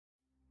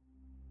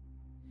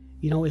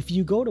If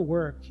you go to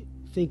work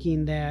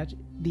thinking that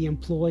the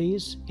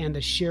employees and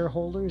the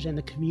shareholders and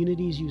the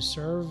communities you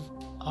serve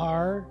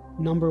are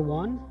number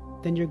one,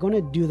 then you're going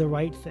to do the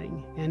right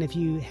thing. And if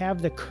you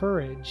have the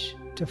courage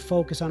to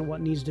focus on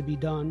what needs to be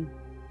done,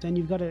 then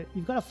you've got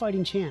a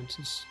fighting chance.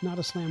 It's not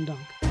a slam dunk.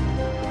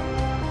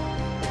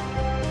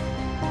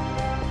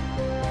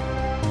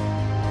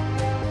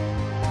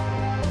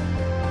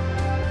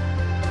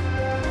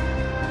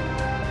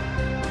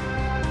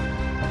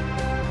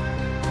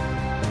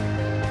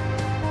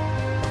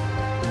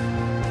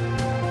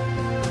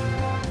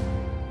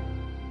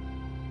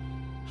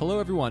 Hello,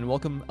 everyone.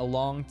 Welcome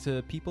along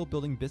to People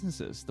Building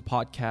Businesses, the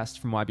podcast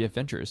from YBF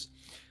Ventures.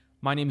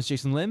 My name is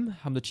Jason Lim.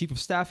 I'm the Chief of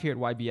Staff here at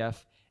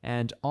YBF.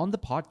 And on the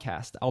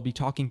podcast, I'll be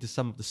talking to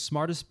some of the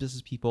smartest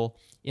business people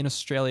in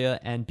Australia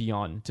and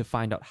beyond to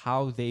find out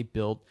how they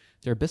build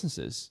their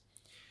businesses.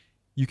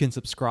 You can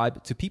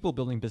subscribe to People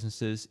Building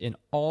Businesses in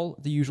all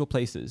the usual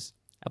places: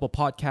 Apple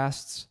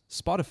Podcasts,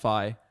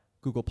 Spotify,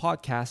 Google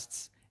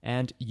Podcasts,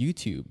 and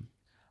YouTube.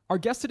 Our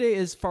guest today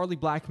is Farley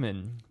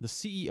Blackman, the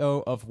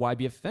CEO of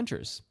YBF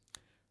Ventures.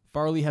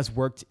 Farley has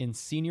worked in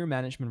senior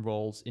management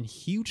roles in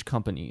huge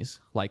companies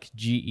like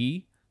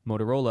GE,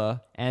 Motorola,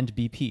 and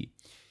BP,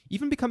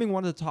 even becoming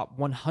one of the top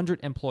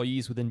 100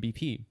 employees within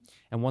BP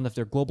and one of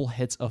their global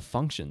heads of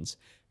functions.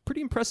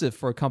 Pretty impressive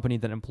for a company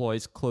that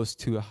employs close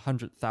to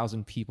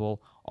 100,000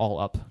 people all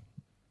up.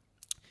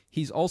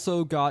 He's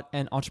also got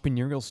an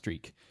entrepreneurial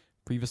streak,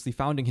 previously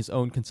founding his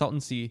own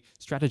consultancy,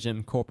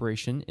 Stratagem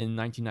Corporation, in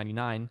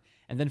 1999,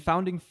 and then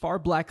founding Far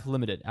Black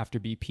Limited after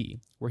BP,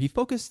 where he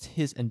focused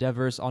his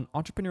endeavors on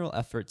entrepreneurial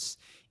efforts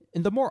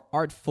in the more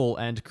artful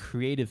and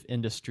creative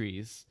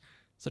industries,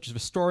 such as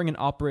restoring and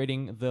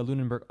operating the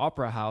Lunenburg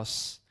Opera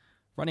House,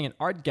 running an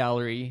art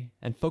gallery,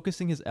 and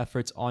focusing his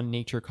efforts on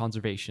nature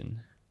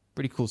conservation.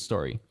 Pretty cool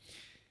story.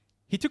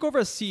 He took over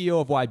as CEO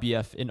of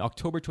YBF in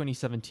October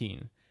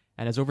 2017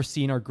 and has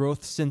overseen our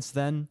growth since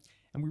then.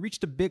 And we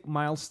reached a big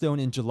milestone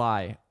in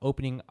July,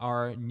 opening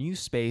our new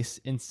space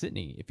in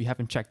Sydney. If you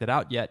haven't checked it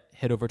out yet,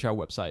 head over to our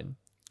website.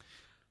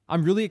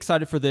 I'm really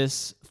excited for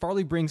this.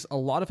 Farley brings a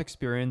lot of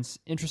experience,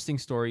 interesting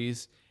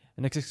stories,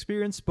 and has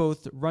experienced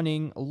both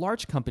running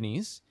large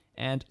companies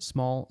and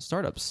small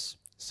startups.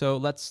 So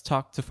let's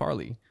talk to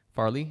Farley.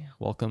 Farley,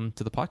 welcome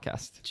to the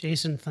podcast.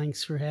 Jason,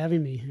 thanks for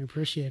having me. I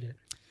appreciate it.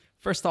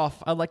 First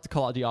off, I'd like to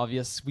call out the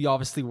obvious. We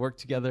obviously work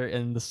together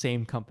in the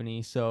same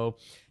company, so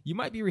you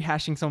might be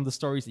rehashing some of the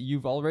stories that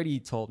you've already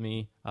told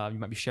me. You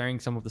might be sharing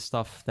some of the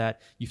stuff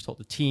that you've told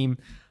the team.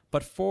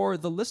 But for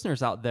the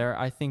listeners out there,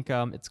 I think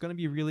it's going to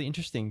be really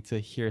interesting to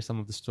hear some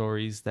of the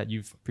stories that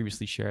you've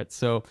previously shared.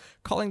 So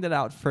calling that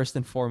out first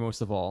and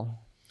foremost of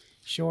all.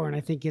 Sure, and I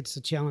think it's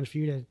a challenge for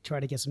you to try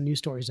to get some new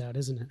stories out,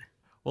 isn't it?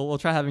 Well, we'll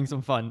try having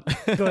some fun.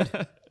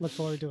 Good. Look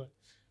forward to it.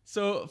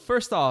 So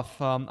first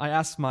off, I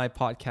ask my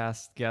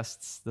podcast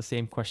guests the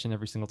same question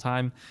every single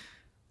time.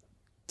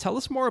 Tell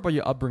us more about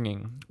your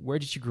upbringing. Where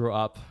did you grow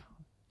up?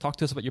 Talk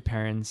to us about your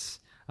parents.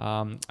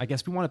 I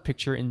guess we want a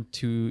picture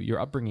into your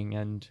upbringing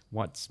and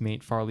what's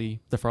made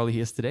Farley the Farley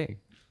he is today.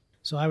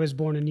 So I was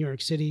born in New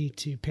York City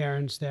to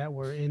parents that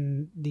were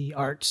in the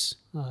arts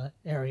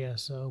area.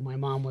 So my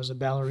mom was a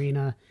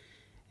ballerina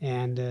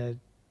and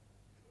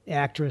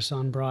actress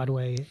on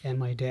Broadway, and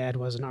my dad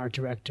was an art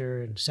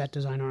director and set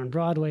designer on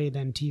Broadway,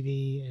 then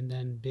TV, and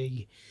then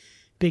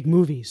big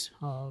movies.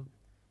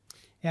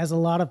 As a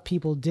lot of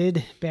people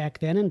did back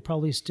then and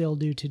probably still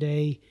do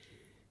today,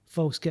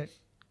 folks get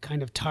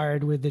kind of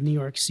tired with the New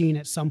York scene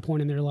at some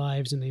point in their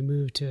lives, and they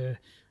move to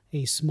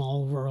a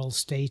small rural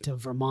state of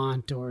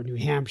Vermont or New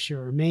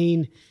Hampshire or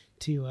Maine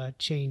to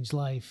change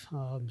life.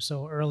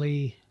 So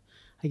early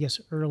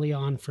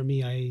on for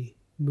me, I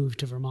moved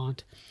to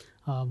Vermont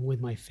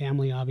with my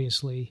family,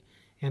 obviously,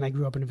 and I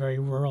grew up in a very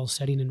rural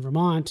setting in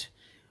Vermont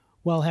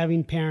while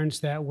having parents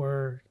that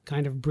were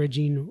kind of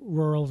bridging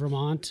rural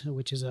Vermont,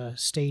 which is a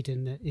state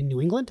in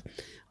New England,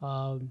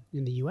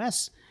 in the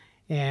U.S.,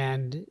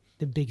 and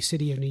the big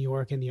city of New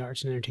York and the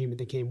arts and entertainment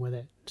that came with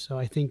it. So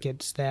I think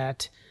it's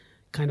that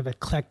kind of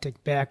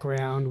eclectic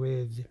background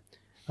with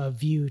a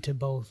view to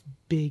both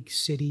big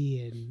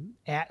city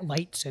and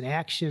lights and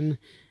action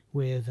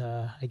with,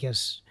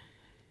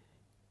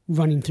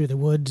 running through the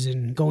woods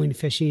and going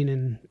fishing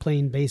and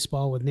playing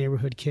baseball with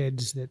neighborhood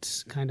kids.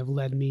 That's kind of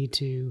led me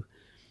to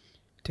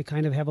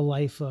kind of have a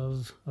life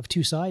of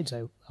two sides,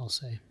 I'll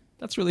say.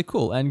 That's really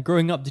cool. And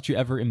growing up, did you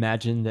ever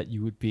imagine that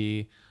you would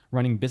be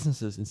running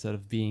businesses instead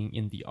of being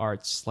in the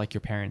arts like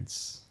your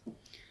parents?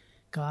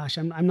 Gosh,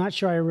 I'm not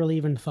sure I really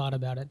even thought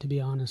about it, to be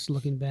honest.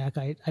 Looking back,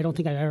 I don't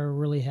think I ever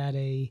really had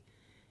a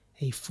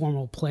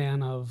formal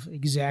plan of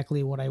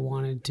exactly what I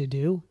wanted to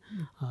do.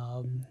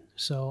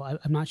 So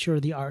I'm not sure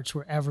the arts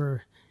were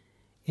ever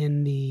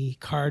in the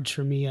cards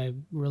for me.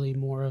 I'm really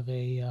more of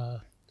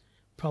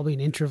probably an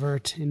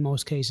introvert in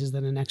most cases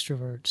than an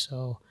extrovert.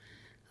 So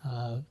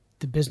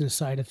the business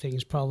side of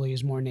things probably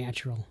is more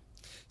natural.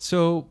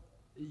 So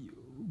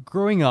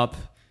growing up,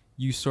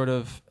 you sort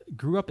of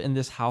grew up in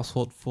this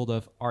household full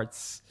of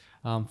arts,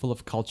 full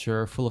of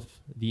culture, full of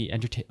the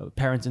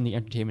parents in the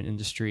entertainment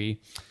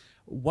industry.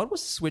 what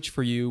was the switch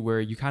for you where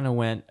you kind of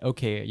went,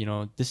 okay,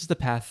 this is the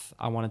path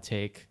I want to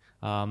take.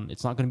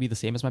 It's not going to be the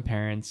same as my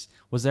parents.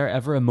 Was there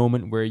ever a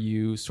moment where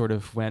you sort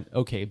of went,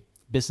 okay,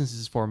 business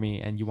is for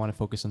me and you want to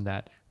focus on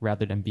that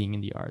rather than being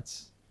in the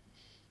arts?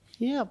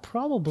 Yeah,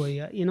 probably.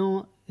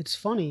 It's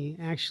funny,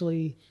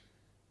 actually.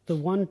 The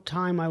one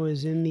time I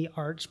was in the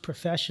arts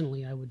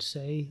professionally, I would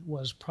say,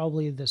 was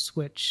probably the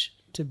switch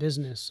to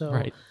business. So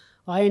Right.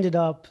 I ended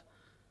up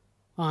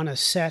on a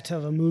set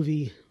of a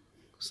movie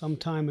some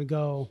time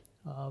ago,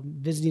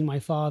 visiting my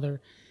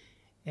father,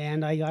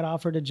 and I got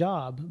offered a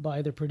job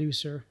by the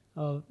producer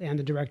and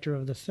the director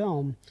of the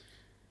film.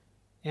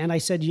 And I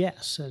said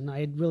yes, and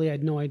I really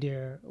had no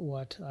idea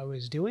what I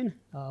was doing.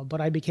 But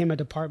I became a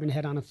department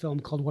head on a film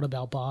called What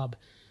About Bob,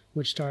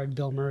 which starred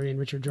Bill Murray and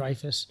Richard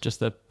Dreyfuss.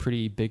 Just a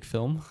pretty big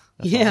film.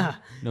 That's Yeah, all.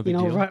 No big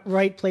deal.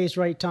 right place,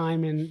 right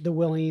time, and the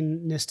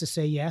willingness to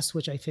say yes,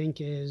 which I think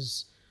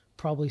is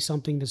probably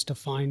something that's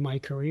defined my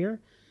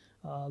career.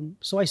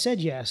 So I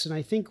said yes, and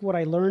I think what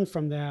I learned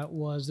from that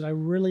was that I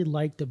really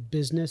liked the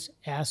business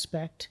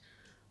aspect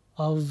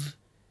of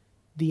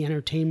the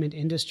entertainment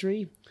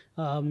industry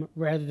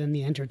rather than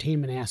the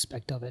entertainment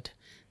aspect of it.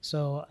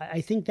 So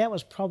I think that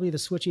was probably the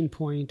switching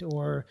point,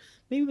 or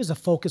maybe it was a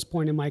focus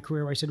point in my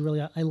career where I said,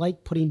 really, I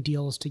like putting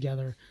deals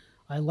together.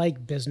 I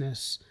like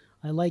business.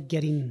 I like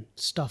getting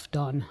stuff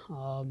done.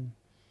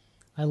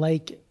 I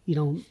like,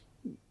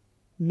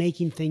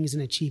 making things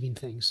and achieving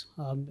things.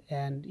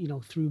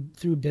 And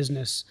through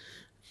business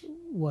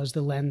was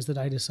the lens that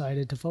I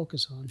decided to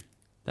focus on.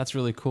 That's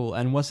really cool.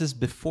 And was this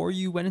before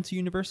you went into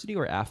university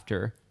or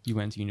after you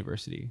went to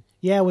university?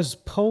 Yeah, it was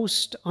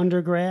post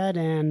undergrad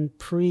and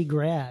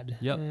pre-grad.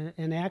 Yep.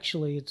 And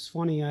actually, it's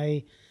funny.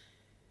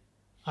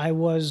 I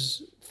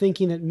was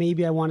thinking that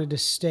maybe I wanted to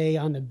stay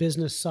on the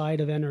business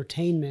side of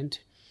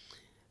entertainment,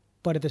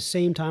 but at the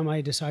same time,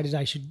 I decided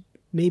I should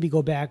maybe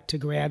go back to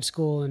grad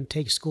school and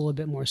take school a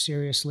bit more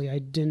seriously. I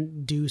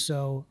didn't do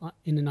so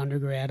in an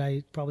undergrad.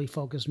 I probably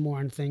focused more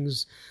on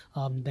things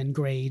than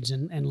grades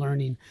and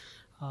learning.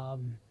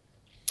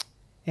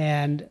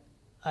 And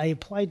I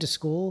applied to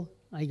school.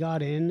 I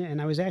got in,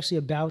 and I was actually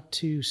about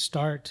to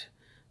start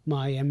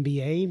my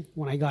MBA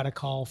when I got a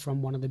call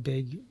from one of the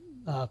big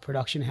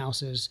production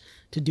houses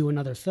to do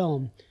another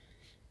film.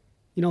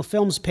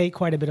 Films pay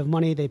quite a bit of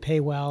money. They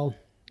pay well.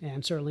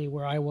 And certainly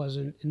where I was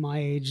in my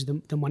age,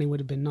 the money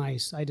would have been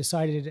nice. I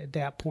decided at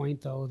that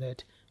point, though,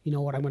 that, I'm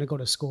going to go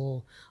to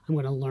school. I'm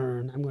going to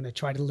learn. I'm going to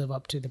try to live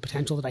up to the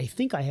potential that I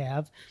think I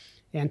have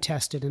and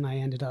test it. And I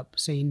ended up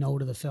saying no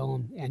to the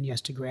film and yes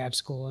to grad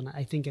school. And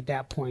I think at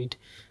that point,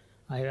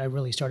 I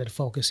really started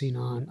focusing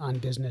on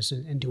business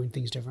and doing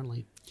things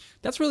differently.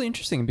 That's really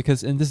interesting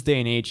because in this day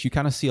and age, you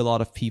kind of see a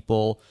lot of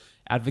people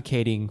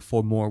advocating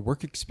for more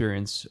work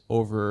experience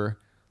over,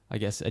 I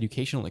guess,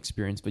 educational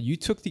experience, but you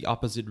took the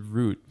opposite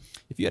route.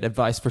 If you had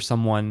advice for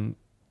someone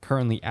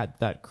currently at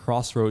that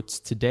crossroads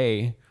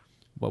today,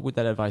 what would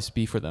that advice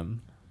be for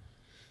them?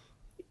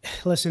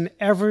 Listen,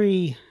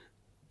 everybody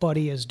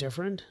is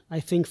different. I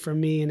think for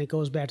me, and it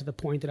goes back to the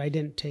point that I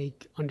didn't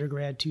take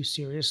undergrad too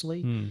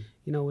seriously.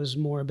 It was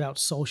more about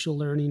social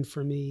learning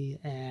for me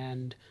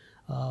and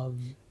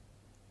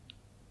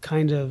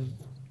kind of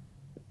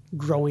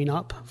growing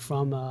up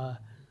from a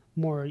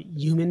more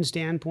human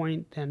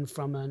standpoint than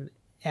from an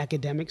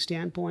academic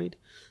standpoint.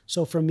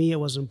 So for me, it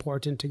was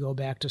important to go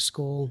back to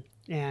school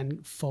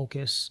and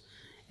focus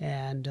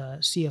and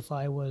see if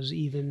I was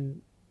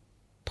even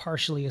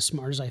partially as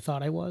smart as I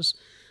thought I was.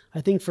 I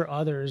think for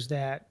others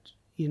that,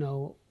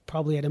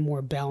 probably had a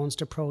more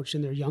balanced approach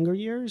in their younger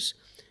years,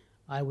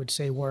 I would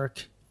say a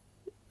work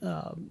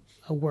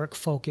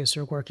focus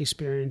or work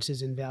experience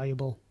is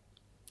invaluable.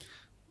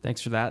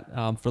 Thanks for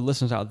that. For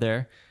listeners out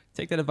there,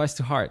 take that advice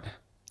to heart.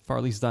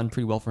 Farley's done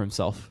pretty well for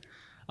himself.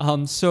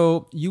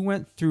 So you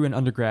went through an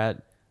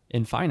undergrad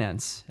in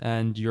finance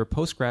and your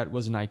postgrad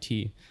was in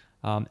IT.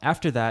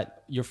 After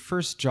that, your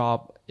first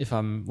job, if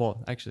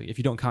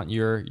you don't count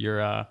your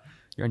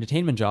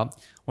entertainment job,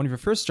 one of your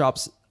first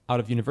jobs out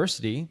of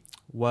university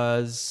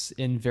was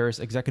in various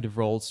executive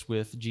roles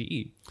with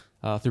GE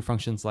through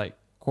functions like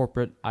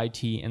corporate,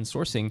 IT, and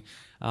sourcing.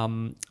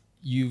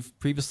 You've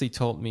previously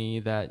told me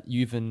that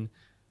you even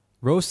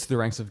rose to the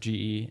ranks of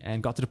GE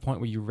and got to the point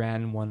where you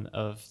ran one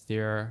of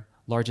their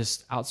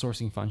largest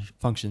outsourcing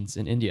functions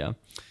in India.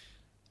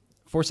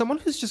 For someone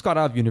who's just got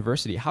out of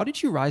university, how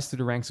did you rise through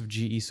the ranks of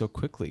GE so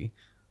quickly?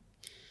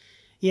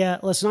 Yeah,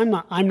 listen,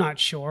 I'm not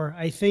sure.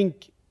 I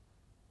think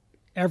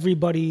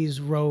everybody's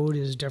road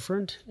is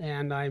different,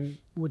 and I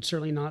would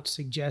certainly not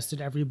suggest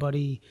that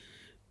everybody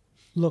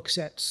looks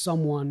at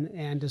someone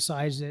and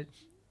decides that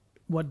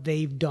what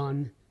they've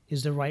done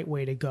is the right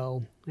way to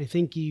go. I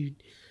think you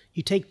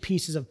take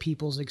pieces of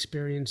people's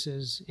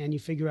experiences and you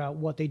figure out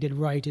what they did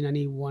right in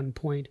any one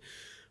point.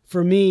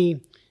 For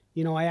me,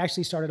 I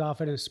actually started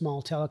off at a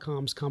small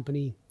telecoms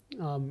company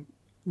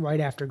right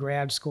after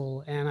grad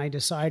school, and I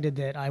decided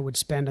that I would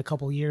spend a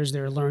couple years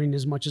there learning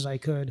as much as I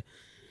could,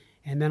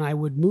 and then I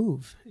would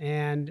move.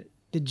 And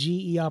the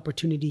GE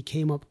opportunity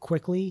came up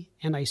quickly,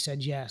 and I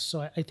said yes.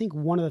 So I think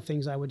one of the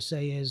things I would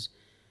say is,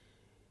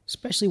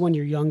 especially when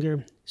you're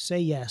younger, say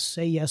yes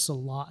a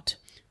lot.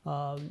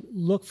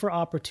 Look for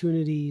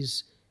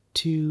opportunities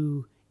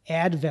to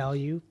add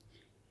value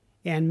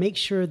and make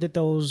sure that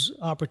those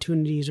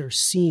opportunities are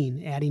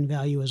seen adding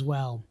value as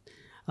well.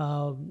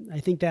 I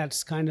think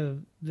that's kind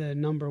of the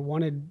number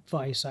one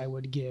advice I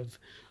would give.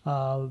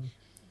 I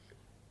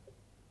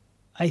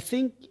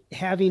think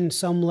having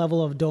some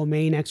level of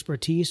domain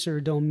expertise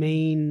or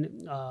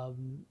domain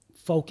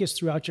focus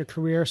throughout your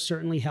career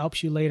certainly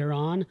helps you later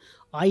on.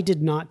 I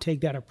did not take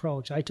that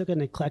approach. I took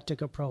an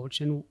eclectic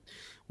approach. And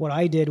what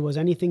I did was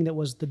anything that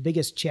was the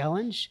biggest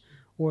challenge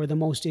or the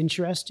most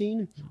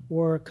interesting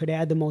or could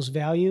add the most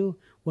value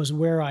was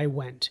where I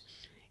went.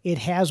 It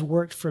has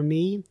worked for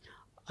me.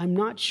 I'm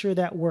not sure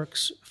that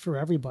works for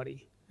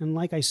everybody. And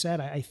like I said,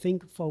 I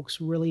think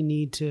folks really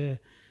need to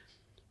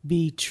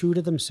be true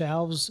to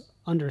themselves,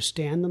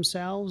 understand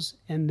themselves,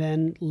 and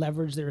then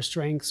leverage their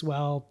strengths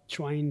while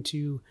trying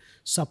to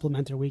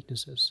supplement their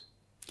weaknesses.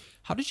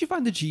 How did you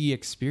find the GE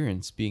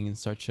experience being in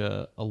such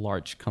a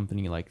large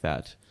company like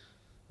that?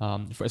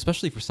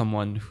 Especially for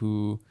someone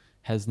who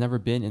has never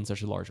been in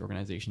such a large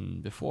organization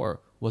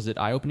before. Was it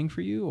eye-opening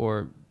for you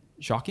or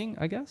shocking,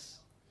 I guess?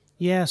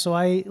 Yeah, so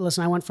I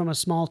went from a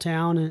small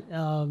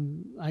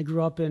town. I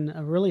grew up in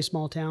a really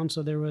small town,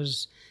 so there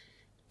was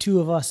two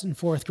of us in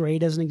fourth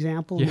grade, as an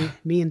example, Yeah.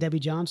 me and Debbie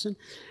Johnson.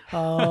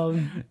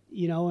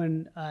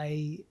 And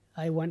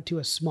I went to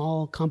a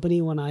small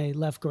company when I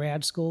left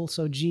grad school,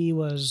 so GE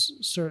was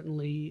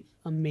certainly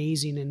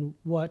amazing. And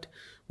what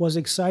was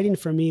exciting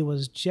for me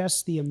was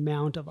just the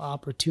amount of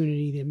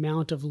opportunity, the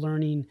amount of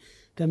learning,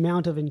 the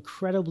amount of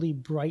incredibly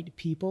bright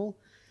people.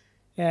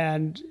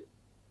 And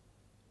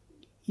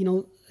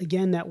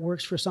again, that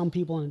works for some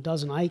people and it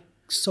doesn't. I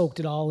soaked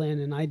it all in,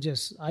 and I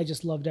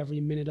just loved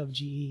every minute of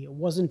GE. It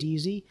wasn't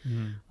easy.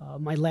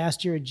 My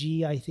last year at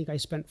GE, I think I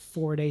spent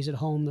 4 days at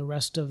home. The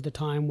rest of the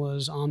time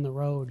was on the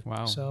road.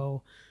 Wow.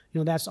 So,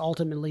 that's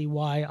ultimately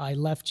why I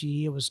left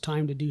GE. It was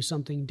time to do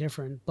something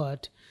different.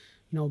 But,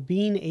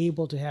 being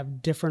able to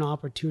have different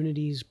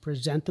opportunities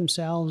present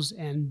themselves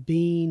and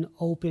being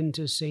open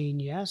to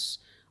saying yes,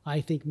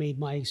 I think made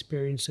my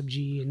experience of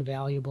GE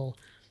invaluable.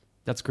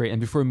 That's great.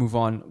 And before we move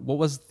on, what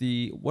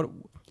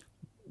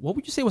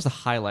would you say was the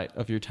highlight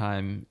of your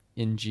time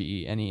in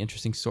GE? Any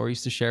interesting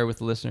stories to share with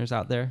the listeners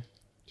out there?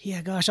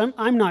 Yeah, gosh,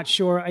 I'm not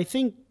sure. I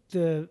think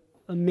the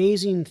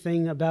amazing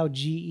thing about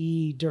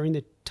GE during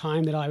the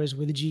time that I was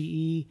with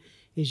GE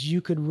is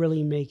you could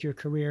really make your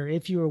career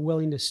if you were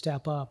willing to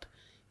step up,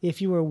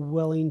 if you were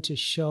willing to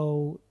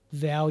show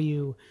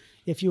value,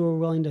 if you were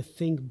willing to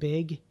think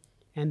big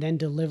and then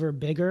deliver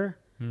bigger.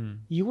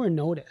 You were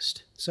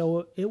noticed.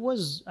 So it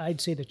was,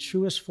 I'd say, the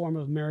truest form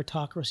of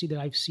meritocracy that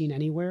I've seen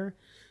anywhere.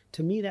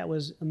 To me, that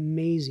was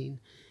amazing.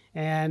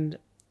 And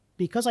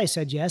because I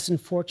said yes,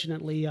 and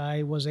fortunately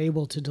I was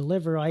able to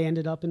deliver, I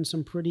ended up in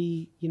some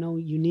pretty,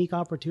 unique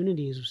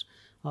opportunities.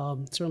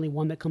 Certainly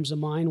one that comes to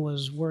mind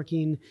was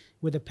working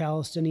with the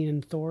Palestinian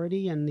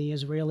Authority and the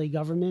Israeli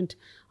government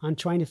on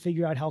trying to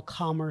figure out how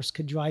commerce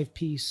could drive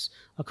peace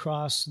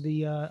across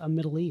the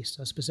Middle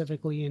East,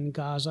 specifically in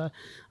Gaza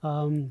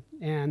and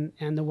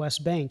the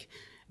West Bank.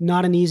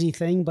 Not an easy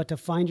thing, but to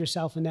find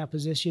yourself in that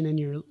position in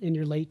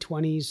your late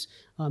 20s,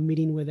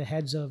 meeting with the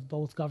heads of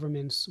both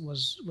governments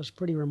was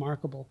pretty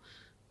remarkable.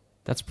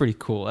 That's pretty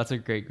cool. That's a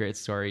great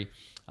story.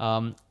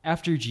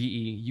 After GE,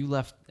 you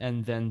left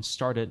and then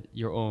started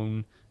your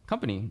own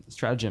company,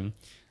 Stratagem.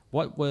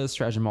 What was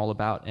Stratagem all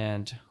about,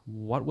 and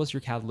what was your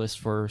catalyst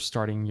for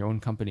starting your own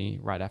company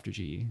right after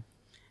GE?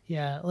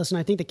 Yeah, listen,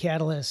 I think the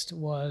catalyst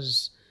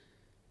was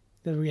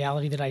the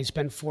reality that I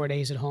spent 4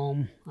 days at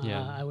home.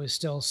 Yeah. I was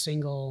still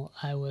single.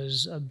 I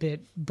was a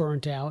bit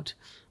burnt out.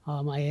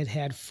 I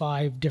had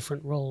 5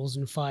 different roles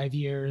in 5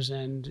 years,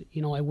 and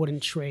I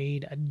wouldn't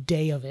trade a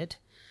day of it,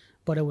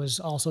 but it was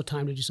also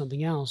time to do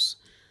something else.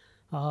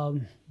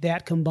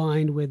 That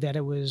combined with that,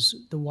 it was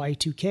the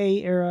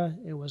Y2K era.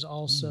 It was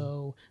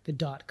also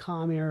the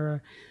 .com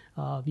era.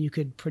 You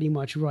could pretty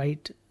much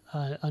write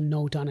a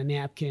note on a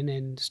napkin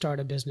and start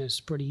a business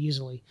pretty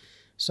easily.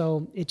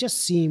 So it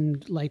just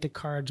seemed like the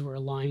cards were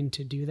aligned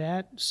to do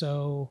that.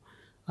 So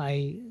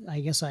I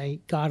guess I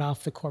got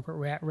off the corporate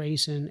rat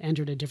race and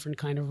entered a different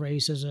kind of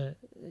race as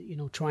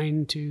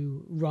trying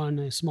to run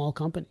a small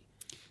company.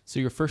 So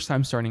your first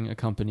time starting a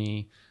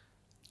company,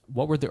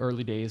 what were the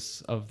early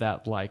days of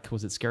that like?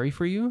 Was it scary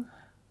for you?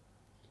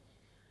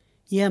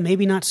 Yeah,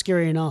 maybe not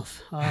scary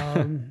enough.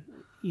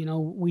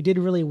 We did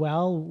really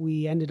well.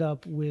 We ended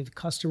up with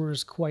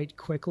customers quite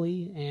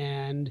quickly,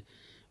 and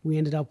we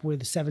ended up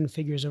with 7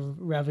 figures of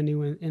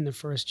revenue in the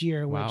first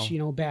year, Wow.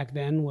 which, back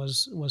then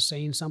was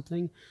saying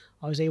something.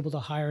 I was able to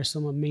hire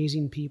some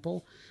amazing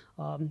people.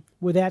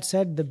 With that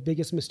said, the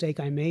biggest mistake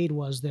I made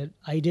was that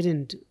I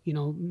didn't,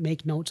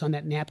 make notes on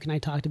that napkin I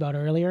talked about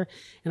earlier,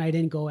 and I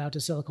didn't go out to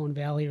Silicon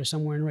Valley or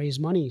somewhere and raise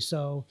money.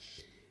 So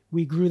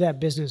we grew that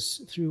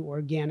business through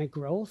organic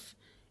growth.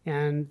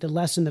 And the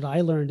lesson that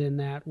I learned in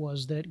that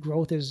was that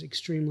growth is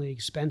extremely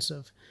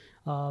expensive.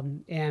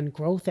 And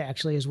growth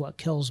actually is what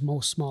kills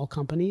most small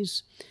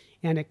companies.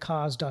 and it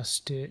caused us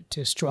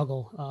to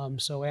struggle.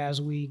 So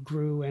as we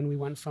grew and we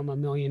went from $1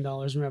 million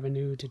in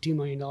revenue to $2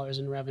 million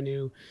in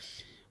revenue,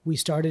 we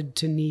started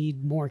to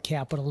need more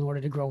capital in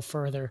order to grow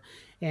further.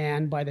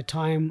 And by the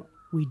time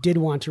we did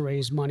want to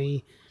raise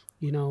money,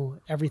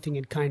 everything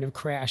had kind of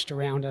crashed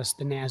around us.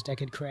 The NASDAQ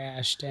had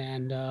crashed,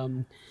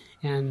 and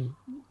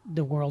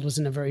the world was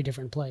in a very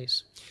different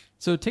place.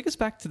 So take us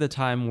back to the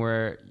time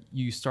where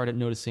you started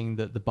noticing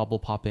the bubble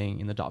popping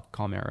in the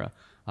dot-com era.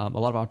 A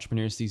lot of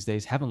entrepreneurs these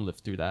days haven't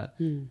lived through that.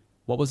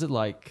 What was it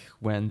like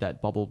when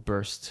that bubble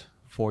burst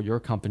for your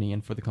company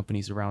and for the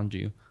companies around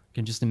you? You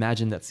can just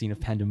imagine that scene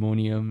of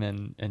pandemonium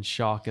and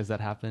shock as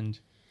that happened.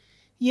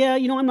 Yeah,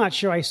 I'm not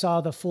sure I saw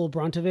the full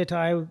brunt of it.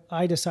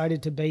 I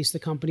decided to base the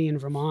company in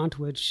Vermont,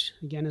 which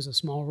again is a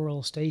small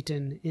rural state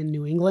in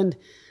New England.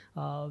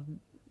 So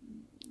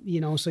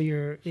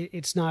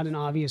it's not an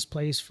obvious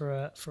place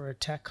for a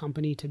tech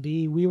company to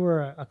be. We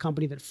were a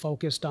company that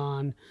focused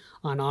on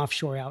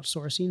offshore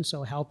outsourcing,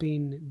 so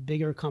helping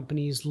bigger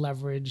companies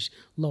leverage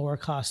lower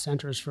cost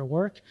centers for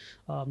work.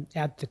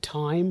 At the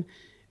time,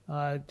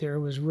 there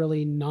was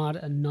really not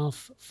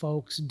enough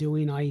folks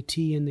doing IT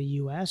in the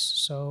U.S.,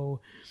 so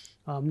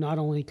not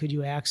only could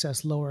you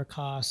access lower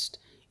cost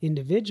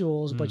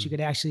individuals, but you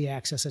could actually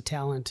access a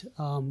talent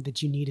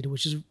that you needed,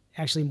 which is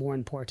actually more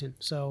important.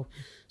 So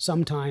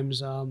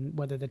sometimes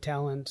whether the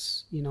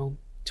talent's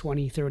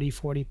 20, 30,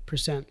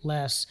 40%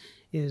 less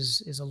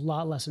is a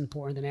lot less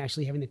important than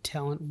actually having the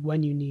talent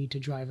when you need to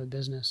drive a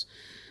business.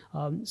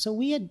 So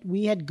we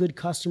had good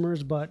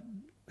customers, but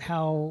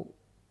how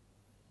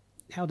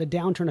the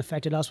downturn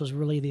affected us was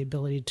really the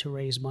ability to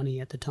raise money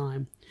at the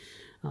time.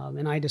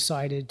 And I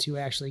decided to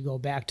actually go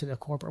back to the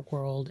corporate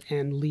world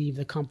and leave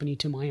the company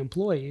to my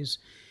employees,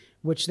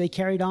 which they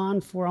carried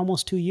on for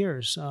almost 2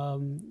 years,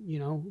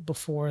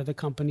 before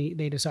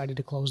they decided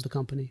to close the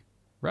company.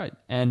 Right.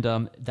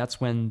 And that's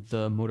when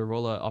the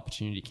Motorola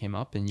opportunity came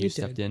up and you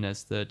stepped in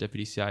as the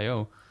deputy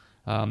CIO.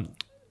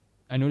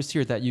 I noticed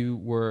here that you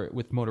were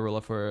with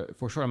Motorola for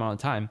a short amount of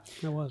time.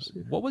 I was.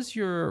 Yeah. What was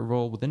your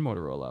role within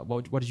Motorola?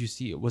 What did you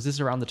see? Was this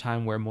around the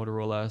time where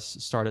Motorola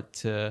started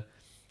to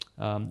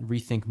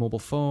rethink mobile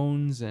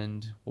phones,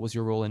 and what was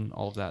your role in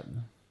all of that?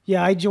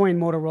 Yeah, I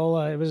joined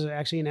Motorola. It was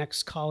actually an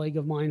ex-colleague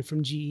of mine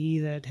from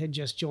GE that had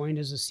just joined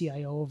as a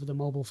CIO of the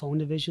mobile phone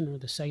division, or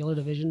the cellular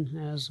division,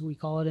 as we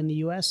call it in the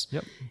U.S.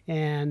 Yep.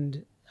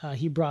 And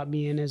he brought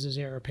me in as his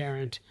heir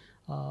apparent.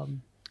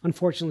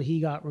 Unfortunately,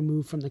 he got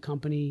removed from the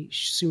company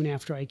soon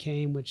after I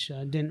came, which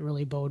didn't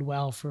really bode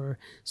well for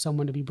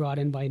someone to be brought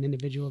in by an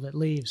individual that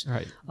leaves.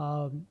 Right.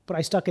 But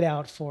I stuck it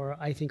out for,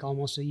 I think,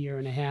 almost a year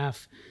and a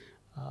half.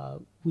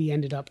 We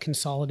ended up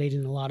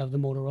consolidating a lot of the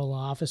Motorola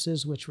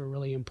offices, which were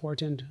really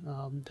important.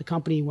 The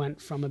company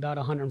went from about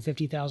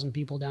 150,000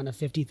 people down to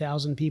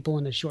 50,000 people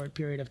in a short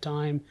period of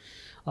time.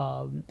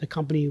 The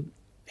company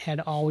had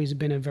always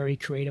been a very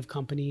creative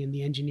company, and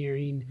the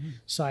engineering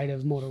side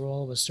of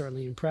Motorola was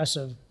certainly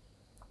impressive.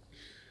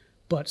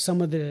 But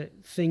some of the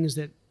things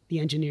that the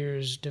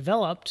engineers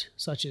developed,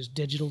 such as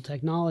digital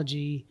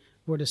technology,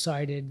 were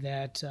decided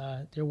that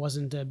there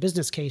wasn't a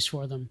business case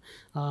for them,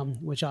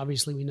 which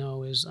obviously we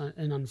know is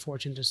an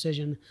unfortunate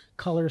decision.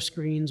 Color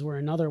screens were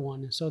another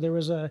one. So there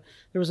was a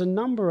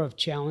number of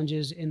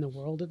challenges in the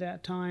world at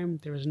that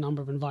time. There was a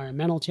number of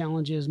environmental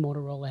challenges.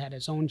 Motorola had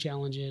its own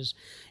challenges,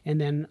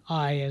 and then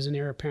I, as an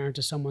heir apparent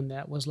to someone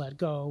that was let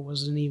go,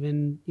 was an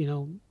even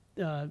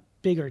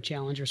bigger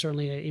challenge, or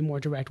certainly a more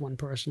direct one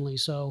personally.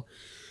 So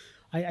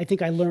I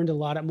think I learned a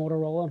lot at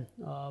Motorola.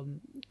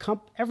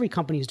 Every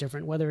company is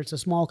different, whether it's a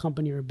small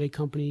company or a big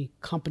company.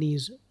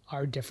 Companies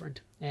are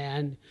different.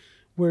 And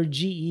where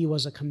GE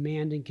was a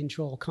command and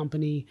control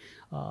company,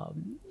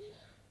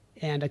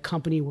 and a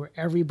company where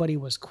everybody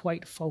was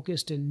quite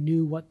focused and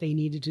knew what they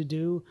needed to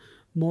do,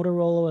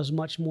 Motorola was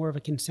much more of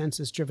a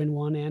consensus-driven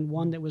one, and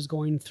one that was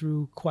going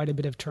through quite a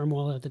bit of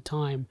turmoil at the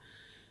time.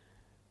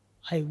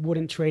 I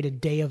wouldn't trade a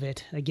day of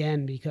it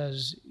again,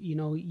 because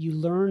you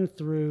learn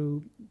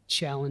through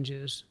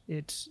challenges.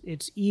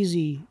 It's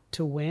easy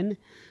to win,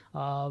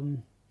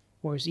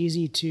 or it's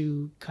easy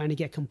to kind of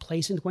get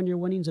complacent when you're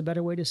winning is a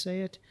better way to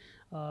say it.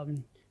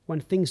 When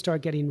things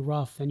start getting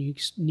rough, then you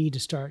need to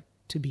start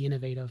to be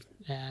innovative.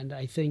 And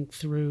I think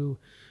through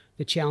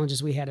the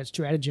challenges we had at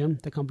Stratagem,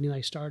 the company that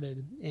I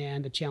started,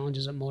 and the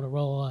challenges at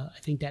Motorola, I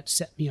think that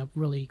set me up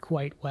really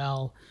quite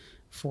well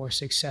for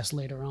success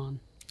later on.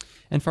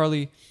 And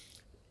Farley,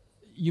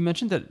 you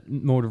mentioned that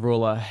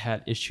Motorola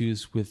had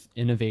issues with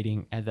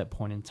innovating at that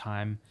point in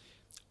time.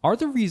 Are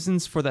the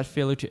reasons for that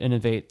failure to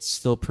innovate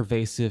still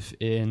pervasive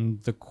in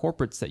the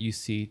corporates that you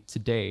see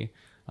today?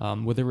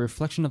 With a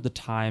reflection of the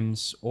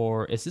times,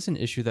 or is this an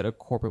issue that a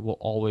corporate will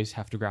always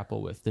have to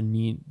grapple with, the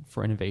need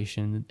for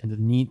innovation and the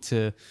need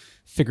to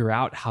figure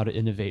out how to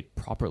innovate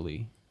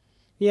properly?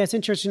 Yeah, it's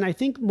interesting. I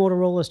think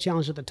Motorola's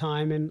challenge at the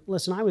time, and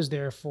listen, I was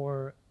there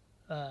for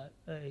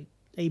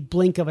a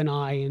blink of an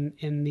eye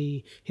in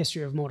the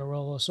history of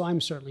Motorola, so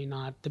I'm certainly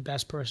not the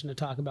best person to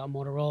talk about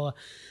Motorola.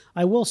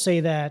 I will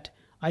say that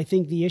I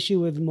think the issue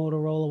with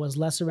Motorola was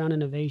less around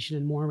innovation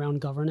and more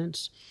around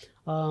governance.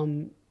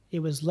 it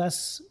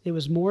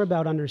was more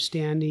about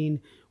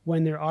understanding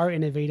when there are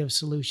innovative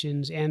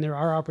solutions and there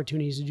are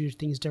opportunities to do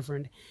things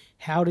different.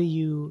 How do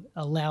you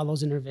allow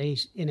those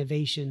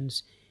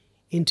innovations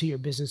into your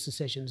business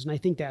decisions? And I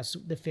think that's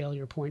the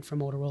failure point for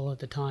Motorola at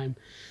the time.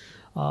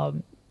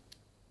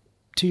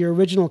 To your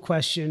original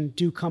question,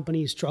 do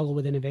companies struggle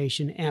with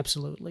innovation?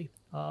 Absolutely.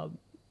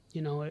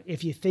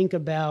 If you think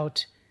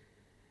about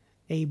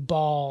a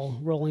ball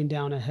rolling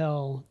down a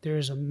hill,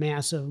 there's a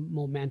massive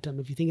momentum.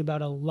 If you think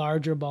about a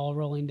larger ball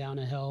rolling down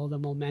a hill, the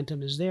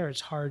momentum is there.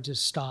 It's hard to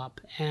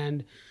stop.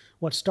 And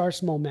what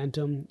starts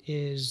momentum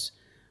is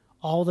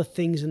all the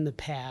things in the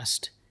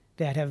past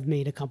that have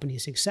made a company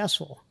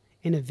successful.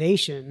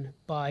 Innovation,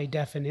 by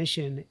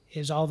definition,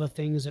 is all the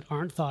things that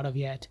aren't thought of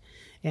yet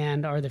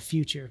and are the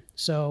future.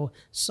 So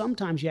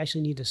sometimes you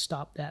actually need to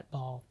stop that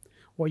ball,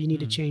 or you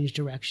need to change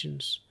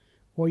directions,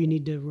 or you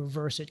need to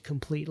reverse it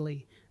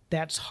completely.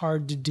 That's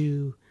hard to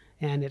do,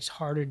 and it's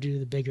harder to do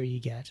the bigger you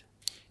get.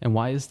 And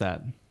why is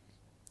that?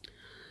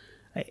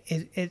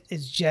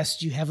 It's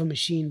just you have a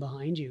machine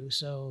behind you.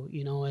 So,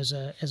 as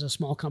a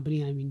small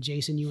company, I mean,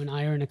 Jason, you and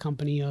I are in a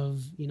company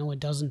of, a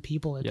dozen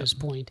people at this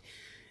point.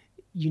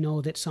 You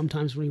know that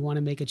sometimes when we want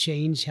to make a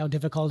change, how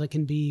difficult it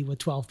can be with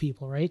 12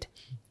 people, right?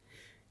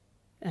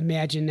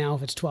 Imagine now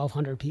if it's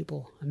 1,200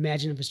 people.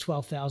 Imagine if it's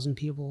 12,000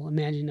 people.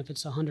 Imagine if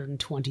it's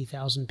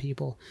 120,000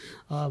 people.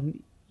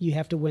 You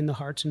have to win the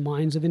hearts and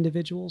minds of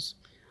individuals,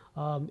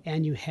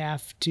 and you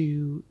have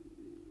to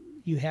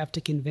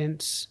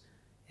convince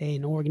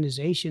an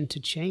organization to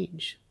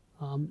change.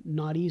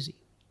 Not easy.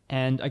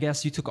 And I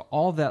guess you took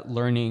all that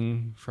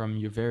learning from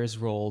your various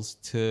roles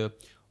to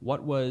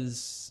what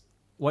is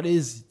one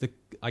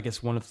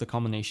of the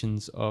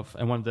culminations of,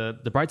 and one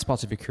of the bright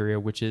spots of your career,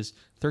 which is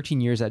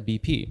 13 years at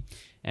BP.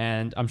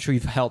 And I'm sure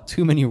you've held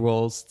too many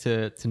roles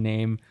to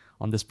name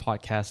on this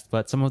podcast,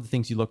 but some of the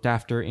things you looked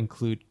after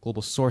include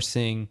global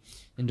sourcing,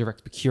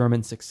 indirect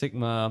procurement, Six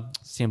Sigma,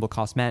 sustainable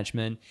cost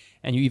management,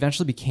 and you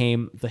eventually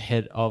became the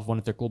head of one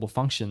of their global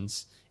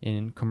functions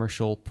in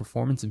commercial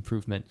performance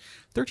improvement.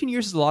 13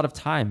 years is a lot of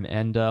time,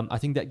 and I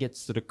think that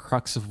gets to the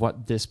crux of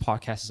what this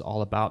podcast is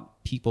all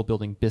about, people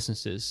building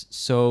businesses.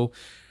 So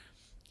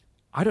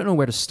I don't know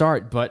where to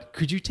start, but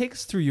could you take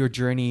us through your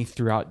journey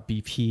throughout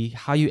BP,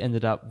 how you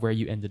ended up where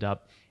you ended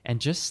up, and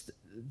just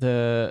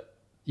the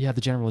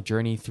general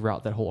journey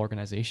throughout that whole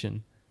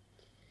organization?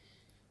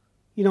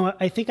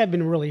 I think I've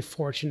been really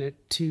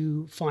fortunate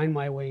to find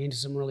my way into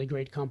some really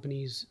great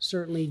companies.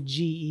 Certainly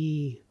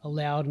GE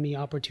allowed me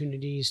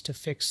opportunities to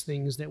fix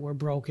things that were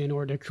broken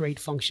or to create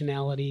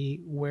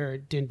functionality where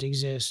it didn't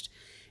exist.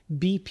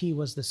 BP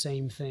was the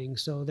same thing.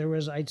 So there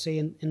was, I'd say,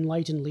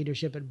 enlightened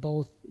leadership at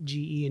both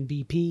GE and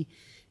BP,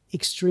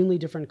 extremely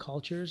different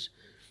cultures,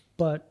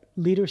 but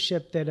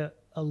leadership that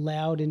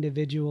allowed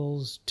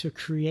individuals to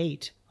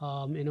create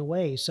in a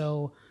way.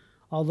 So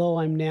although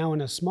I'm now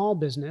in a small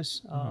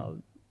business,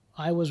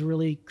 I was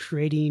really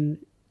creating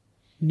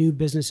new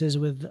businesses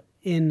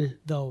within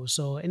those.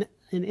 So an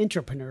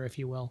entrepreneur, if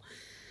you will.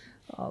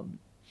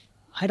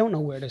 I don't know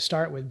where to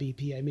start with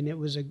BP. I mean, it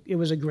was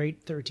a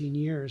great 13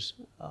 years.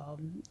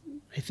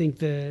 I think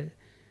the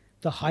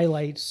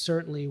highlights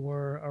certainly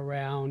were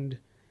around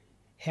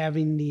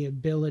having the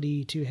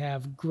ability to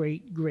have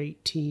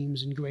great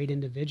teams and great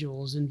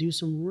individuals and do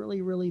some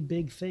really, really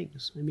big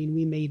things. I mean,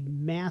 we made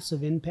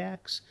massive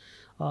impacts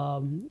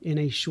in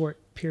a short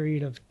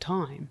period of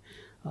time.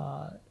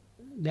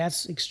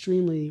 That's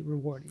extremely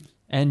rewarding.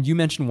 And you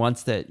mentioned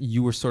once that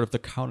you were sort of the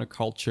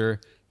counterculture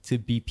to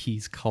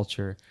BP's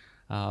culture.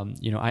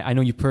 I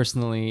know you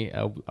personally.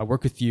 I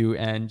work with you,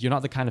 and you're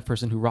not the kind of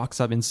person who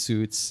rocks up in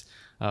suits,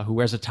 who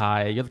wears a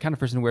tie. You're the kind of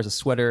person who wears a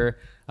sweater,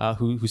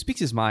 who speaks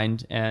his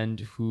mind,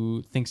 and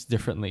who thinks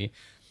differently.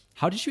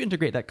 How did you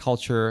integrate that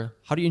culture?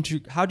 How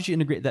did you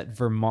integrate that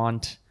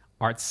Vermont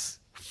arts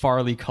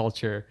Farley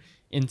culture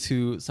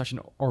into such an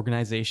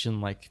organization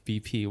like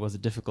BP? Was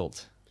it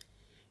difficult?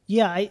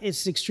 Yeah,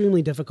 it's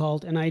extremely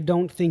difficult, and I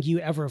don't think you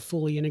ever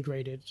fully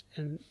integrate it.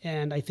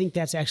 And I think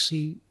that's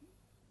actually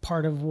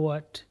part of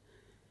what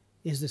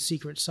is the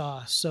secret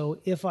sauce. So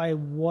if I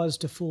was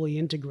to fully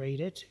integrate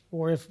it,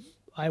 or if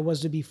I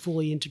was to be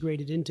fully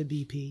integrated into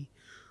BP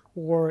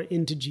or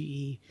into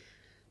GE,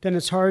 then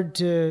it's hard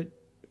to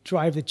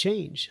drive the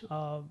change.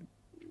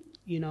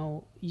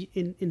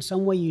 In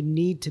some way you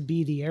need to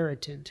be the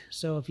irritant.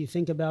 So if you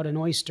think about an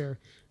oyster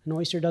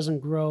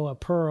doesn't grow a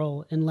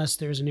pearl unless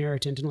there's an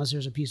irritant, unless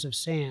there's a piece of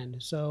sand.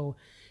 So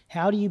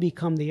how do you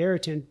become the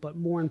irritant? But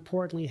more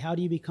importantly, how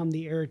do you become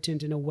the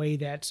irritant in a way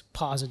that's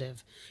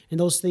positive? And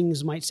those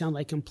things might sound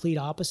like complete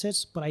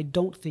opposites, but I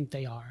don't think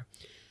they are.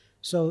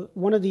 So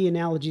one of the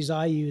analogies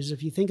I use,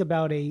 if you think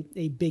about a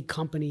big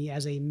company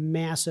as a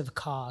massive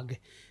cog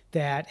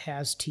that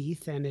has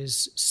teeth and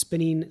is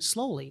spinning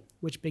slowly,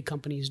 which big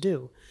companies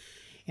do,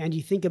 and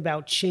you think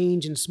about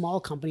change in small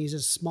companies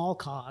as small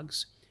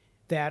cogs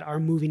that are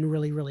moving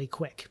really, really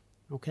quick,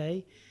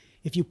 okay?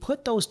 If you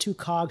put those two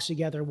cogs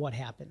together, what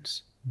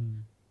happens?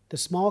 The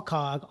small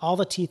cog, all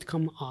the teeth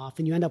come off,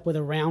 and you end up with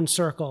a round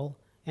circle,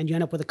 and you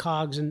end up with the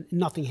cogs, and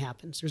nothing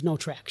happens. There's no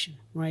traction,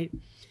 right?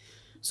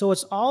 So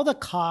it's all the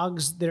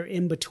cogs that are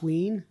in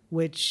between,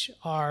 which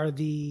are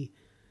the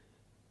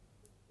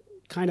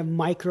kind of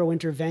micro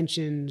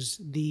interventions,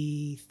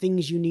 the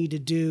things you need to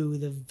do,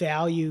 the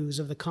values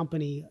of the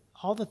company,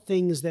 all the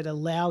things that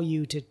allow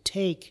you to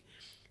take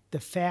the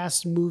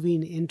fast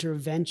moving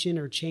intervention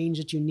or change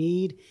that you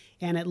need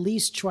and at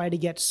least try to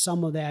get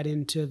some of that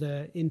into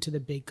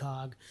the big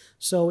cog.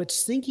 So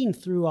it's thinking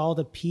through all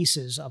the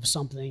pieces of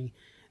something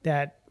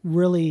that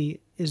really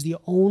is the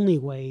only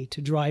way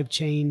to drive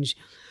change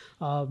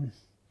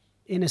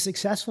in a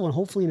successful and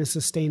hopefully in a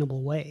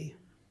sustainable way.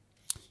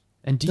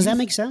 And does that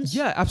make sense?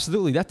 Yeah,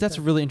 absolutely. That's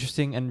a really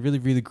interesting and really,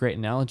 really great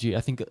analogy.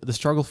 I think the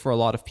struggle for a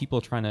lot of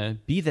people trying to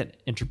be that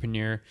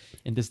entrepreneur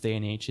in this day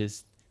and age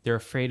is they're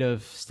afraid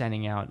of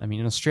standing out. I mean,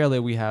 in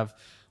Australia, we have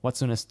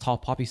what's known as tall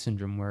poppy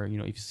syndrome, where,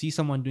 if you see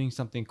someone doing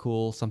something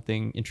cool,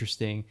 something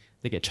interesting,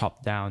 they get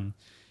chopped down.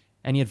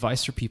 Any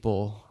advice for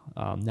people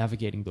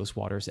navigating those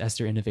waters as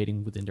they're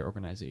innovating within their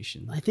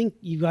organization? I think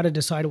you've got to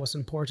decide what's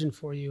important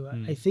for you.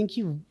 I think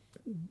you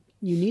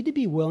need to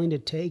be willing to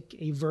take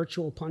a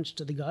virtual punch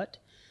to the gut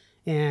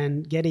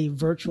and get a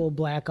virtual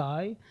black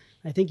eye.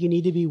 I think you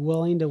need to be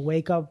willing to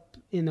wake up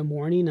in the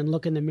morning and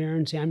look in the mirror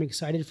and say, I'm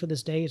excited for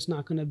this day. It's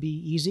not going to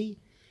be easy.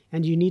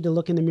 And you need to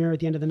look in the mirror at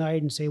the end of the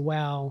night and say,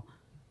 wow,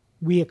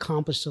 we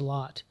accomplished a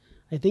lot.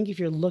 I think if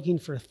you're looking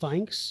for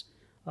thanks,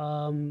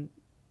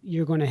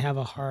 you're going to have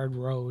a hard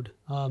road.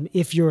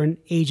 If you're an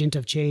agent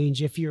of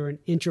change, if you're an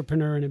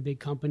entrepreneur in a big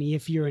company,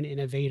 if you're an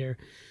innovator,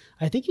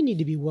 I think you need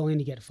to be willing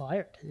to get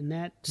fired. And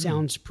that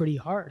sounds pretty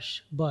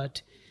harsh.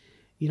 But,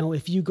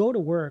 if you go to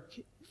work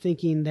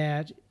thinking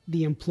that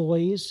the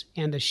employees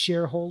and the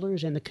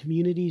shareholders and the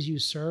communities you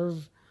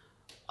serve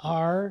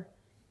are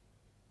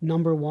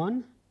number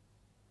one,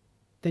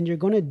 then you're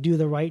going to do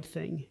the right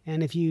thing.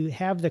 And if you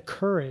have the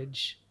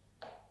courage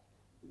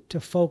to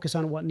focus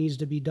on what needs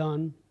to be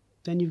done,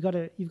 then you've got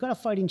a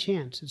fighting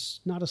chance. It's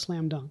not a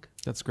slam dunk.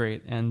 That's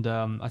great. And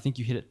I think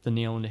you hit the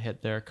nail on the head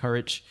there.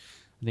 Courage.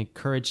 I think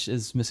courage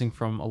is missing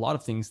from a lot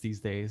of things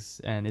these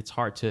days, and it's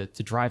hard to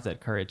drive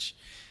that courage.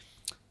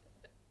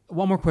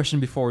 One more question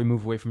before we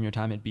move away from your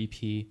time at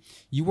BP.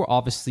 You were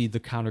obviously the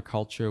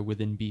counterculture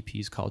within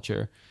BP's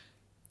culture,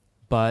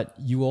 but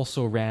you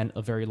also ran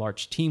a very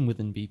large team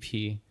within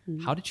BP.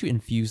 Mm-hmm. How did you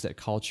infuse that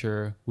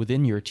culture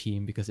within your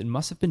team? Because it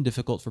must have been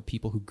difficult for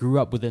people who grew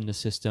up within the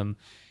system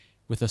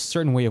with a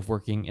certain way of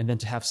working, and then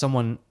to have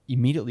someone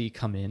immediately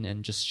come in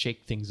and just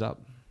shake things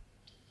up.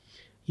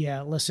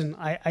 Yeah, listen,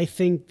 I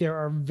think there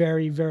are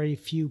very, very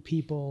few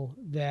people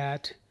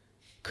that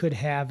could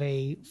have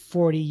a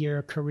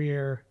 40-year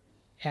career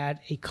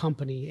at a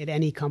company, at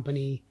any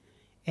company,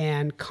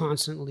 and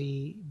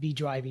constantly be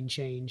driving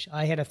change.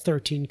 I had a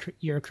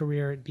 13-year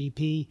career at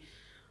BP.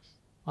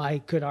 I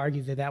could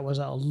argue that that was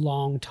a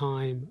long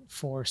time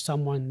for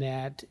someone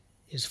that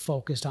is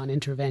focused on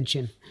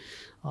intervention.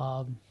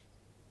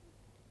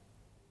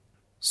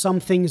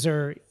 Some things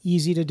are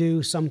easy to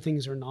do, some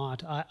things are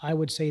not. I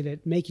would say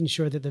that making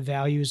sure that the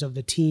values of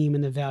the team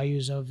and the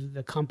values of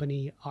the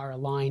company are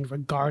aligned,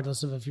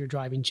 regardless of if you're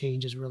driving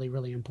change, is really,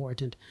 really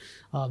important.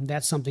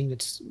 That's something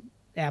that's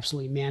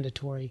absolutely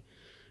mandatory.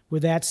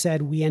 With that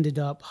said, we ended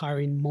up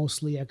hiring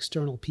mostly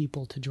external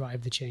people to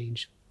drive the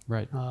change.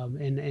 Right.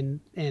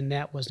 And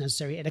that was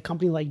necessary. At a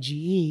company like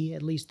GE,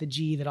 at least the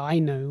GE that I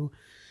knew,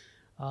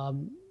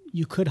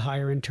 you could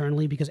hire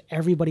internally because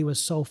everybody was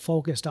so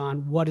focused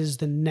on what is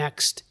the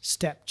next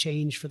step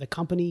change for the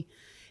company.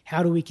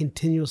 How do we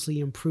continuously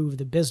improve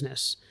the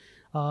business?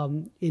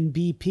 In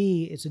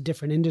BP, it's a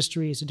different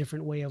industry. It's a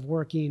different way of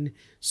working.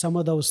 Some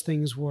of those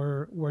things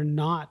were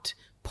not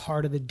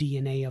part of the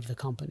DNA of the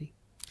company.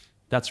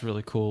 That's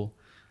really cool.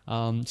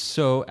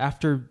 So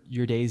after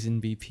your days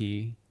in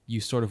BP, you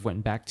sort of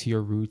went back to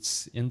your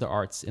roots in the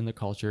arts, in the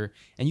culture,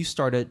 and you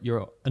started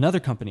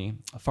another company,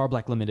 Far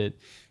Black Limited.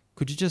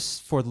 Could you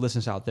just, for the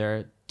listeners out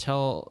there,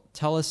 tell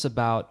us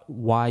about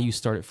why you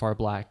started Far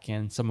Black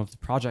and some of the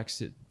projects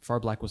that Far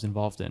Black was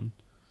involved in?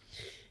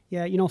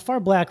 Yeah,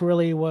 Far Black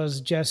really was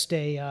just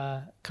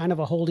a kind of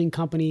a holding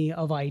company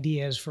of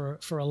ideas for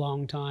a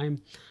long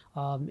time.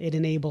 It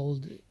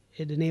enabled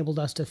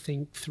us to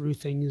think through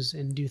things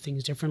and do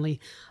things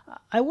differently.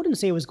 I wouldn't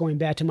say it was going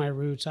back to my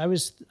roots. I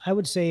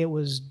would say it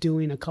was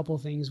doing a couple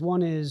things.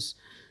 One is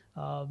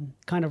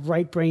kind of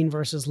right brain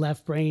versus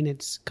left brain.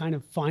 It's kind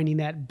of finding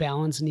that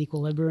balance and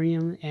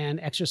equilibrium and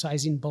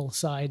exercising both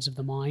sides of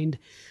the mind.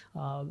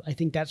 I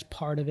think that's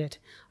part of it.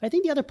 I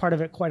think the other part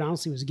of it, quite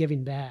honestly, was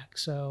giving back.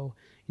 So,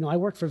 I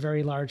worked for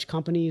very large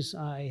companies.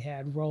 I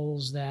had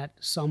roles that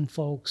some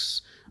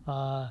folks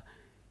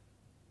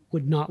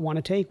would not want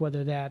to take,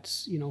 whether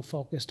that's,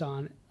 focused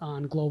on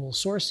global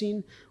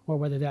sourcing, or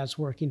whether that's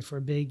working for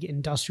big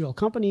industrial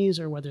companies,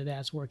 or whether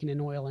that's working in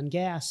oil and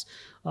gas.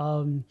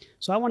 So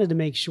I wanted to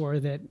make sure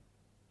that,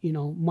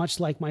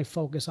 much like my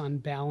focus on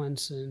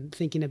balance and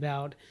thinking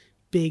about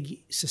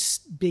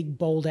big,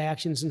 bold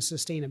actions and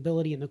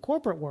sustainability in the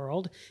corporate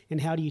world,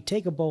 and how do you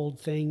take a bold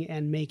thing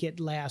and make it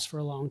last for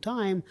a long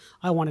time,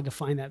 I wanted to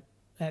find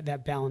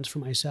that balance for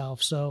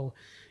myself. So,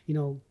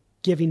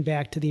 giving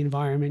back to the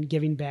environment,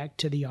 giving back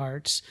to the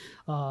arts.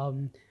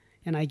 And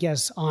I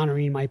guess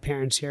honoring my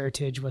parents'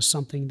 heritage was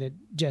something that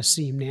just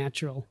seemed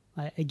natural.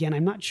 Again,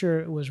 I'm not sure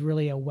it was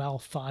really a well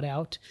thought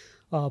out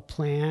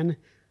plan,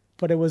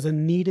 but it was a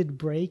needed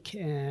break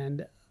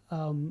and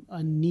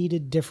a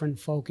needed different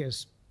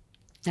focus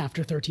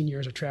after 13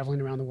 years of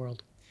traveling around the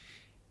world.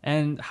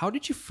 And how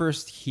did you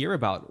first hear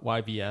about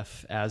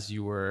YBF as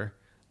you were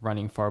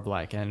running Far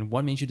Black? And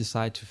what made you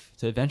decide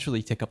to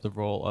eventually take up the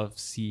role of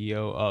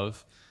CEO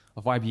of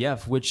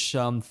YBF, which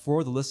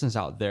for the listeners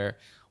out there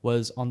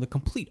was on the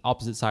complete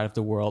opposite side of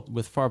the world,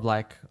 with Far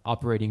Black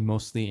operating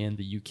mostly in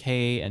the UK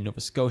and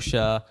Nova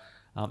Scotia,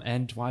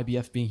 and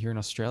YBF being here in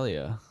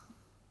Australia?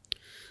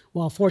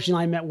 Well,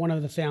 fortunately, I met one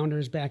of the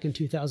founders back in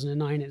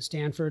 2009 at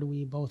Stanford.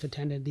 We both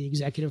attended the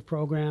executive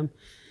program,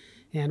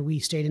 and we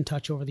stayed in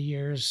touch over the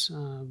years.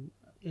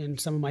 In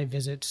some of my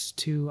visits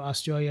to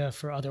Australia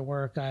for other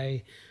work,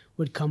 I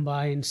would come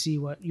by and see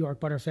what York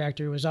Butter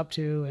Factory was up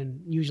to,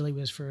 and usually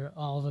was for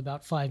all of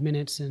about 5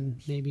 minutes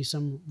and maybe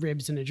some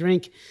ribs and a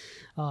drink,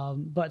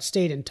 but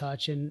stayed in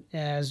touch. And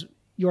as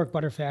York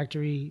Butter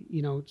Factory,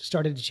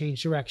 started to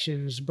change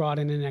directions, brought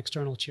in an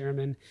external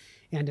chairman,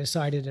 and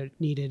decided it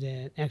needed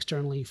an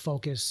externally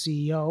focused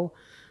CEO,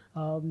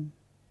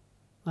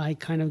 I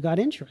kind of got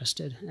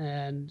interested.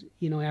 And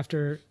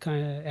after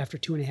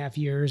 2.5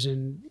 years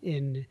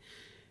in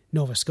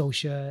Nova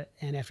Scotia,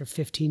 and after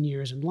 15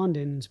 years in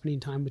London, spending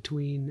time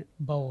between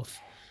both,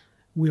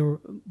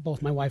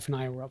 both my wife and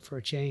I were up for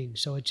a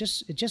change. So it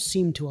just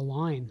seemed to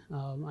align.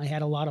 I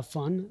had a lot of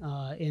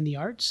fun in the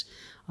arts,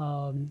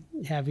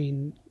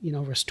 having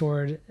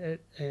restored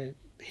a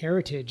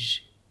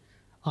heritage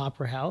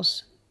opera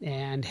house,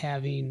 and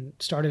having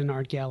started an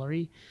art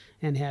gallery,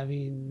 and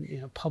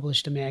having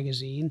published a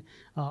magazine.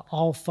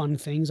 All fun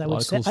things, I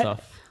would say. Cool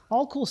stuff.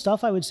 All cool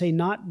stuff. I would say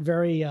not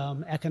very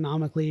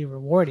economically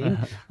rewarding.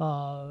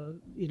 A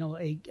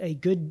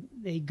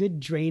good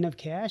drain of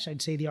cash.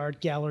 I'd say the art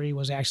gallery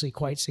was actually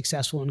quite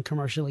successful and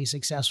commercially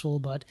successful,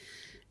 but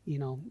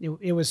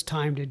it was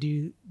time to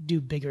do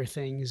bigger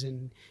things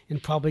and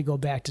probably go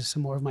back to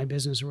some more of my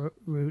business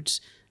roots.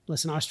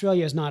 Listen,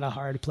 Australia is not a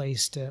hard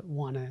place to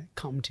want to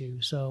come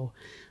to, so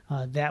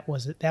that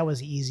was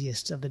the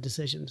easiest of the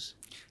decisions.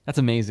 That's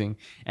amazing.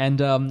 And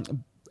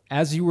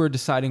as you were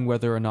deciding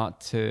whether or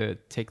not to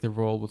take the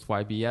role with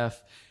YBF,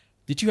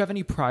 did you have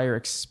any prior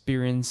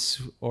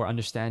experience or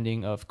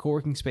understanding of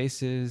co-working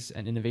spaces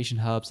and innovation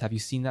hubs? Have you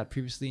seen that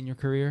previously in your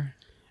career?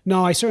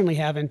 No, I certainly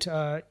haven't.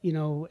 At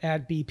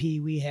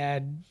BP, we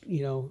had,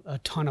 a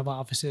ton of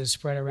offices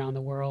spread around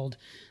the world.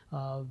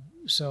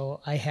 So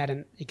I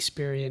hadn't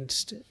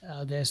experienced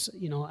this.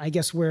 I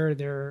guess where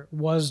there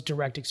was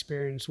direct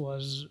experience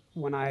was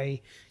when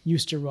I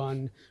used to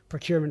run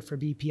procurement for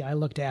BP. I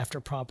looked after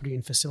property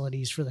and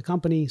facilities for the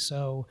company.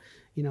 So,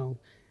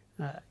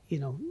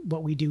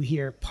 what we do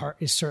here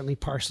is certainly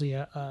partially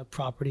a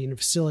property and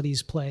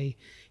facilities play.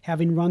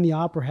 Having run the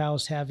Opera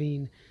House,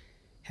 having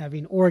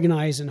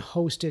organized and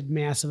hosted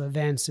massive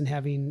events, and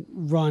having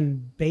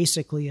run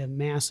basically a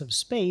massive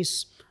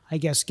space, I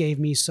guess gave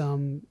me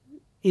some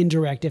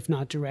indirect, if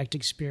not direct,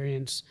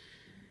 experience.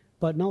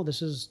 But no, this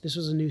was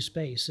a new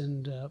space,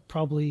 and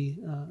probably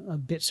a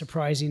bit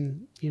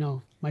surprising,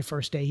 my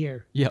first day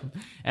here. Yeah.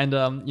 And,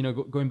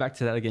 going back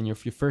to that again, your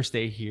first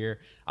day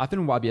here, I've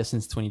been with YBF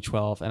since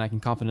 2012, and I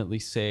can confidently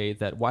say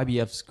that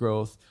YBF's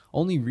growth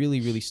only really,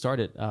 really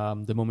started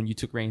the moment you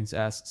took reins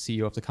as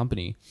CEO of the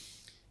company.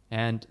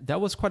 And that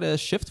was quite a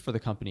shift for the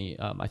company.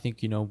 I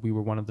think, we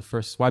were one of the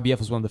first, YBF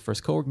was one of the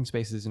first co-working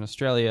spaces in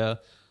Australia,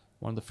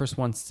 one of the first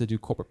ones to do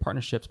corporate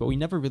partnerships, but we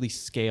never really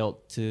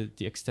scaled to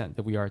the extent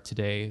that we are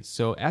today.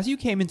 So as you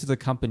came into the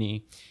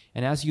company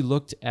and as you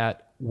looked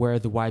at where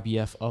the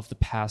YBF of the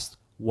past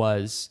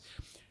was,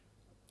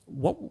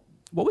 what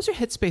was your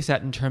headspace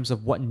at in terms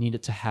of what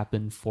needed to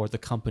happen for the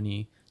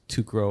company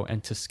to grow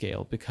and to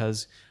scale?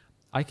 Because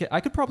I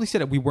could probably say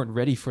that we weren't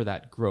ready for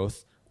that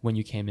growth when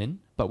you came in,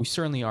 but we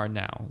certainly are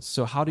now.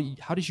 So how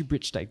did you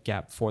bridge that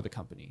gap for the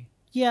company?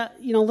 Yeah,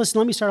 listen,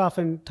 let me start off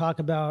and talk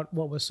about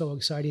what was so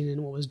exciting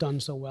and what was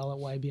done so well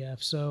at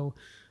YBF. So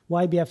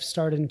YBF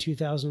started in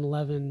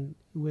 2011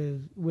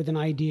 with an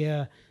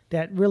idea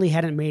that really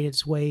hadn't made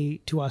its way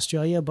to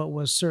Australia, but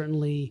was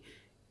certainly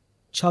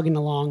chugging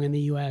along in the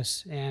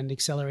US and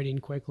accelerating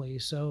quickly.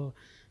 So,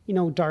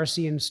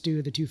 Darcy and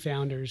Stu, the two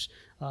founders,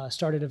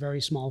 started a very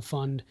small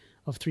fund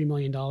of $3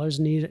 million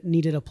and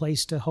needed a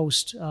place to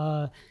host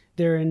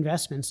their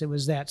investments. It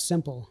was that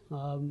simple.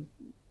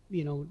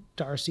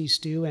 Darcy,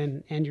 Stu,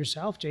 and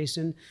yourself,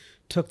 Jason,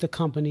 took the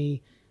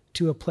company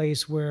to a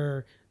place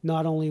where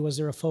not only was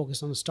there a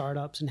focus on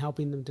startups and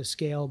helping them to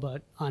scale,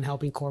 but on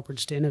helping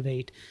corporates to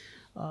innovate.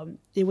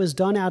 It was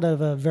done out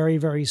of a very,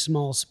 very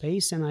small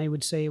space, and I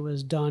would say it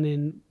was done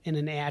in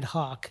an ad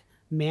hoc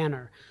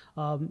manner.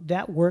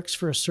 That works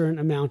for a certain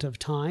amount of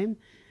time,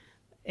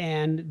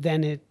 and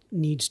then it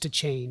needs to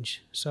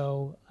change.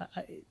 So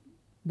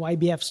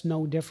YBF's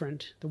no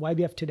different. The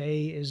YBF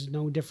today is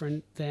no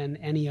different than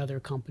any other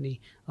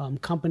company.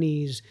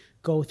 Companies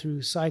go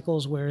through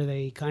cycles where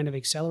they kind of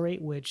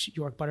accelerate, which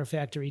York Butter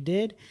Factory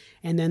did,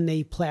 and then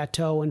they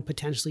plateau and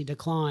potentially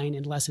decline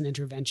unless an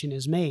intervention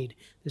is made.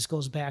 This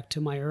goes back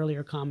to my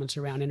earlier comments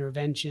around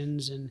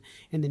interventions and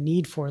the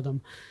need for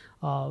them.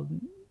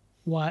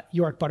 What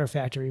York Butter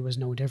Factory was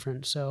no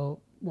different. So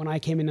when I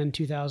came in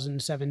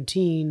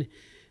 2017,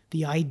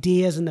 the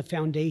ideas and the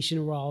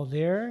foundation were all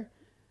there,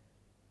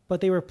 but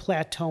they were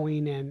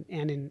plateauing,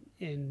 and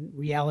in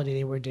reality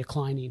they were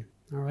declining.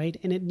 All right,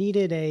 and it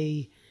needed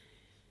a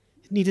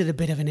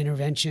bit of an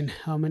intervention.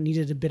 It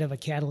needed a bit of a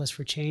catalyst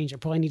for change. It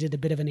probably needed a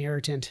bit of an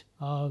irritant.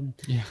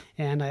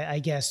 And I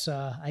guess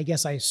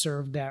I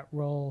served that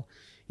role.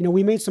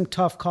 We made some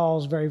tough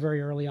calls very,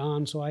 very early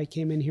on. So I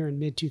came in here in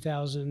mid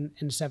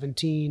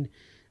 2017.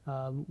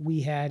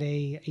 We had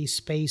a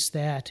space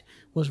that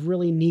was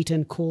really neat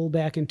and cool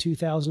back in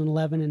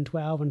 2011 and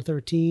 12 and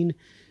 13,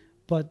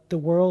 but the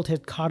world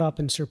had caught up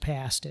and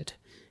surpassed it.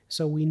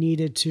 So we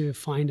needed to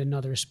find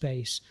another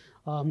space.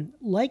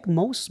 Like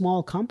most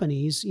small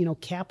companies,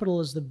 capital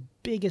is the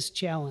biggest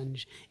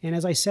challenge. And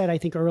as I said, I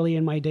think early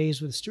in my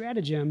days with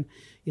Stratagem,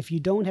 if you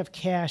don't have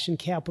cash and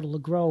capital to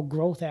grow,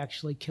 growth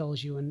actually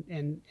kills you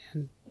and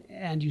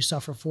you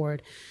suffer for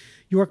it.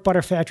 York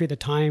Butter Factory at the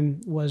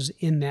time was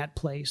in that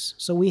place.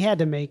 So we had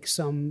to make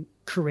some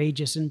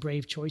courageous and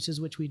brave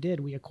choices, which we did.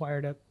 We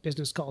acquired a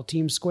business called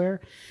Team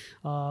Square,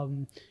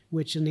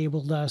 which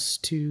enabled us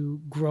to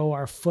grow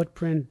our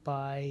footprint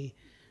by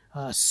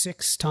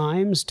 6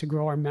 times, to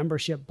grow our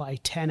membership by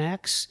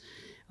 10x.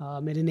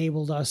 It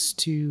enabled us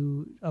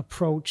to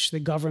approach the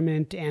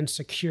government and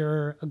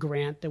secure a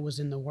grant that was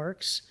in the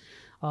works.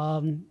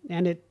 And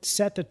it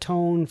set the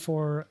tone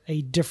for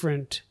a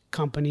different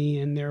company,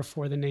 and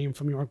therefore the name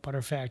from York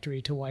Butter Factory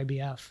to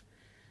YBF.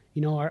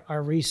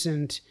 Our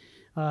recent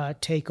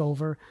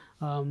takeover,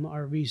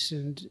 our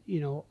recent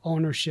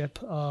ownership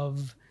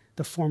of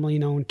the formerly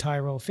known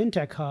Tyro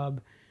FinTech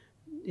Hub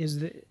is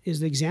the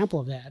example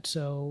of that.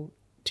 So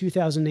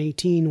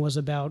 2018 was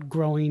about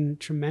growing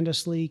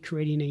tremendously,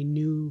 creating a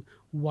new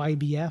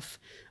YBF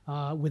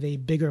with a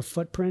bigger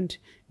footprint,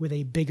 with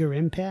a bigger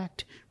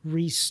impact,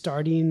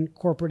 restarting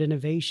corporate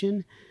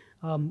innovation,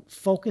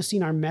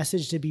 focusing our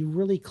message to be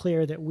really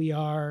clear that we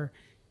are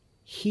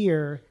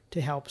here to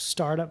help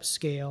startups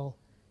scale,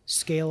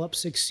 scale-up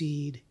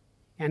succeed,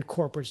 and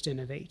corporates to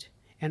innovate.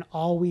 And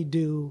all we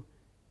do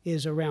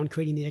is around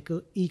creating the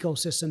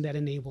ecosystem that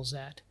enables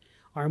that.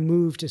 Our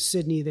move to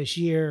Sydney this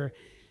year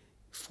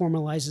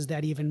formalizes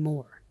that even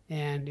more.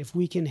 And if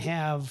we can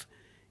have,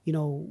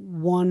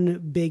 one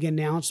big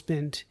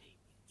announcement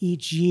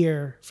each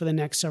year for the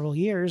next several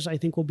years, I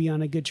think we'll be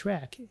on a good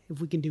track.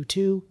 If we can do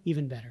 2,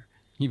 even better.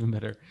 Even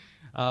better.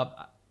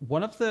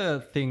 One of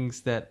the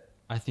things that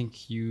I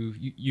think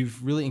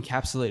you've really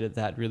encapsulated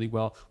that really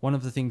well. One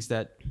of the things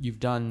that you've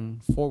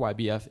done for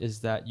YBF is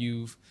that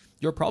you're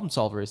a problem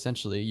solver,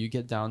 essentially. You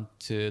get down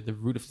to the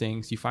root of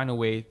things. You find a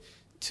way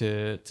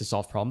to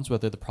solve problems,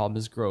 whether the problem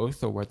is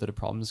growth or whether the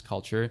problem is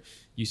culture.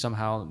 You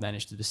somehow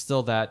manage to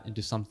distill that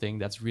into something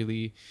that's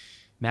really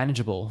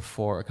manageable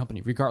for a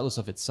company, regardless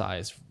of its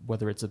size,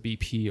 whether it's a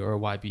BP or a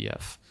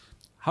YBF.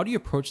 How do you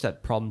approach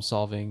that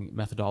problem-solving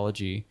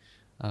methodology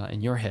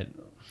in your head?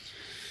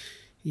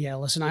 Yeah,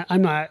 listen,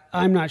 I'm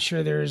not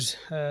sure there's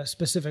a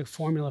specific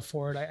formula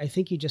for it. I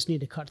think you just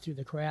need to cut through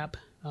the crap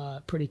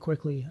pretty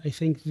quickly. I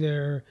think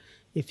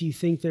if you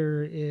think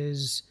there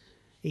is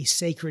a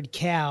sacred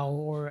cow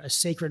or a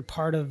sacred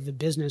part of the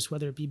business,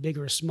 whether it be big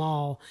or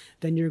small,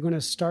 then you're going to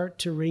start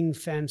to ring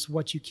fence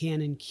what you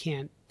can and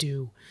can't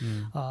do.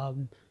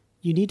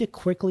 You need to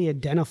quickly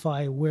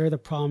identify where the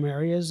problem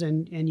areas,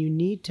 and you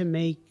need to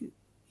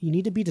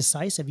be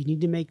decisive. You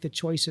need to make the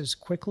choices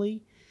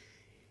quickly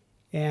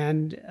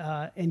and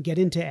get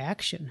into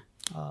action.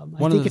 I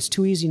think it's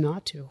too easy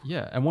not to.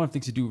 Yeah, and one of the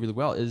things you do really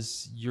well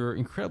is you're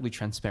incredibly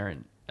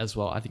transparent as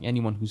well. I think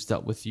anyone who's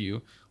dealt with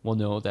you will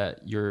know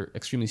that you're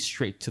extremely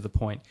straight to the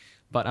point,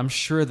 but I'm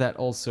sure that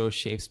also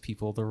shapes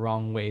people the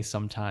wrong way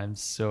sometimes.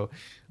 So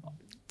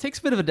it takes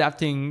a bit of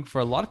adapting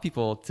for a lot of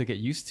people to get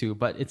used to,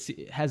 but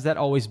has that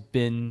always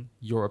been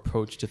your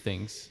approach to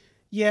things?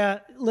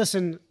 Yeah,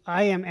 listen,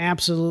 I am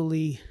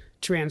absolutely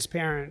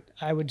transparent.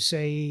 I would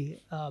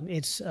say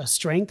it's a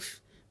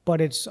strength,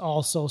 but it's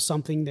also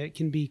something that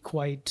can be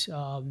quite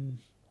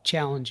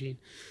challenging.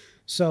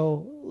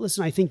 So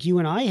listen, I think you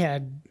and I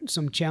had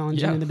some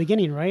challenging in the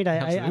beginning, right?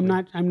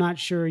 I'm not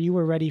sure you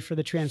were ready for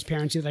the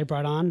transparency that I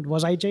brought on.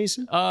 Was I,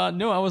 Jason?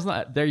 No, I was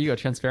not. There you go.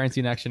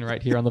 Transparency in action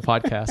right here on the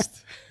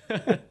podcast.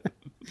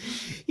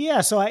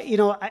 Yeah. So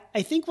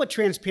I think what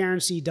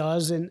transparency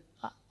does, and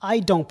I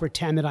don't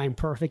pretend that I'm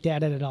perfect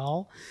at it at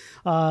all.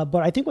 But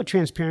I think what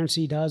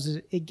transparency does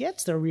is it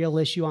gets the real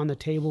issue on the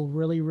table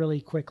really,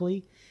 really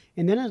quickly.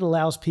 And then it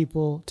allows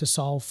people to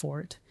solve for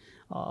it.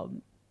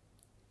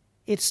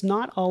 It's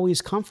not always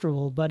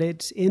comfortable, but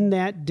it's in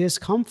that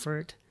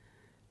discomfort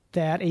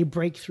that a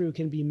breakthrough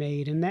can be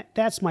made. And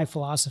that's my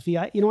philosophy.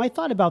 I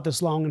thought about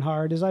this long and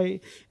hard. As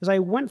I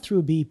went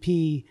through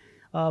BP,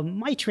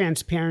 My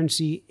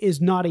transparency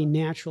is not a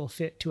natural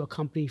fit to a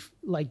company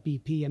like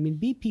BP. I mean,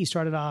 BP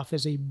started off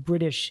as a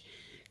British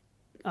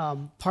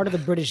part of the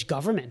British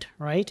government,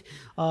 right?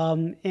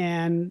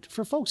 And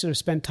for folks that have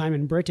spent time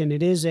in Britain,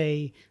 it is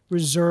a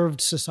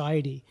reserved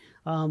society.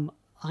 I'm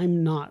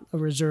not a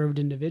reserved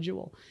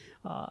individual.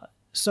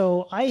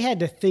 So I had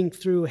to think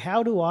through,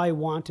 how do I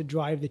want to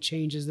drive the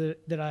changes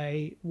that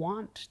I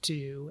want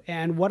to,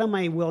 and what am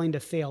I willing to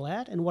fail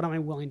at, and what am I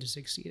willing to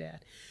succeed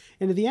at?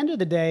 And at the end of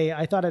the day,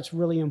 I thought it's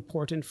really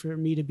important for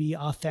me to be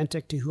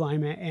authentic to who I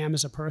am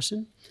as a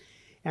person.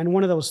 And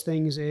one of those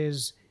things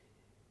is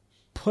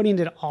putting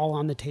it all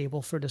on the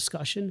table for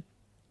discussion.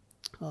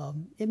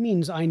 It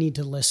means I need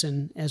to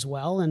listen as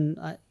well. And,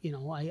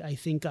 I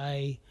think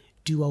I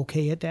do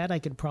okay at that. I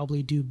could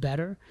probably do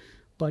better.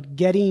 But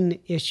getting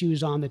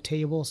issues on the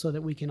table so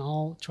that we can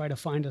all try to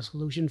find a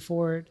solution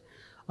for it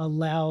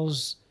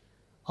allows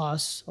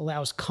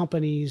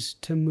companies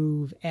to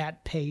move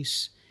at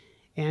pace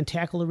and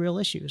tackle the real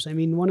issues. I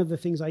mean, one of the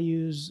things I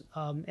use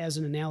as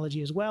an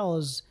analogy as well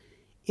is,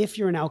 if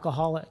you're an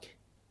alcoholic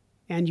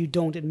and you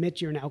don't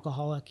admit you're an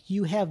alcoholic,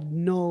 you have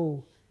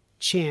no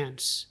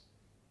chance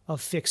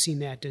of fixing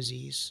that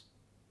disease,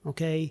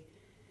 okay?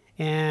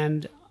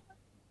 And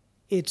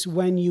it's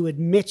when you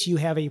admit you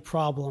have a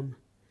problem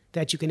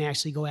that you can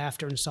actually go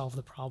after and solve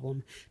the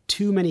problem.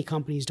 Too many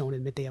companies don't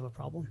admit they have a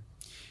problem.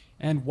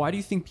 And why do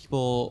you think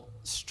people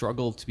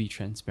struggle to be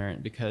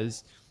transparent?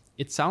 Because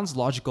it sounds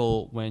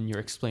logical when you're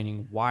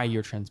explaining why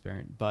you're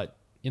transparent, but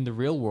in the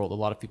real world, a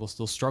lot of people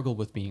still struggle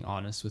with being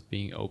honest, with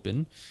being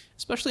open,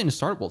 especially in a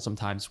startup world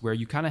sometimes, where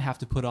you kind of have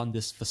to put on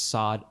this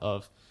facade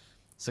of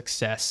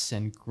success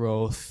and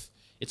growth.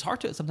 It's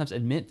hard to sometimes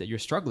admit that you're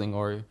struggling,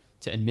 or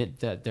to admit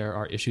that there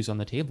are issues on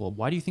the table.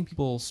 Why do you think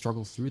people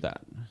struggle through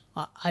that?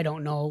 I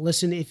don't know.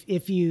 Listen,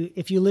 if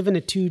you live in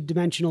a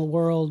two-dimensional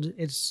world,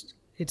 it's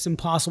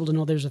impossible to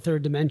know there's a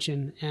third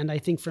dimension. And I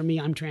think for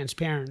me, I'm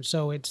transparent.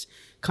 So it's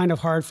kind of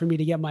hard for me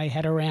to get my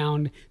head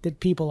around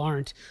that people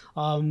aren't.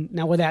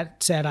 Now, with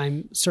that said,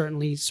 I'm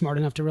certainly smart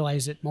enough to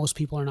realize that most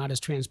people are not as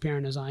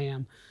transparent as I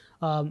am.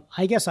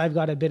 I guess I've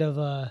got a bit of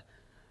a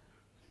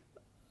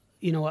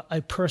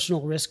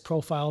personal risk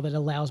profile that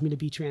allows me to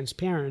be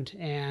transparent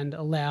and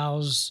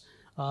allows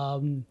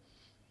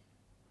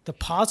the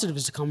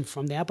positives to come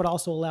from that, but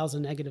also allows the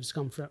negatives to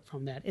come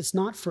from that. It's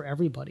not for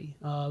everybody.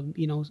 A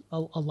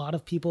lot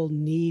of people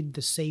need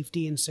the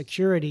safety and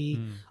security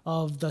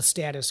of the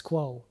status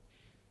quo.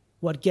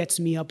 What gets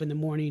me up in the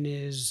morning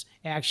is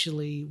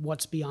actually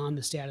what's beyond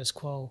the status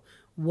quo.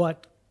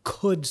 What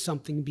could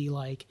something be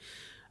like?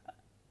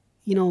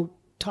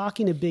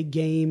 Talking a big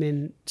game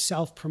and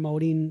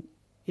self-promoting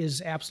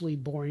is absolutely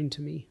boring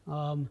to me.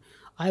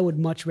 I would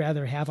much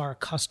rather have our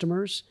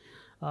customers,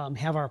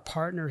 have our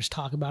partners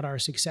talk about our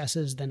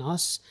successes than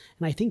us.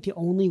 And I think the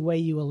only way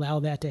you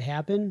allow that to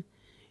happen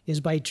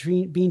is by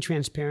being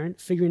transparent,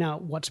 figuring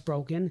out what's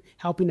broken,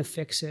 helping to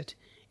fix it,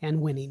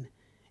 and winning.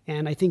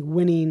 And I think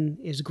winning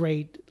is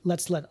great.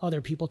 Let's let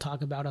other people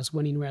talk about us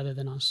winning rather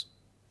than us.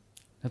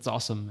 That's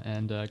awesome.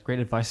 And great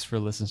advice for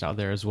listeners out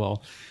there as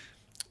well.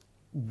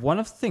 One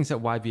of the things that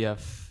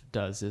YBF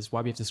does is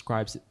YBF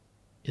describes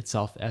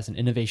itself as an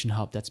innovation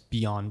hub that's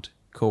beyond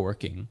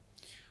co-working.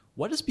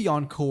 What does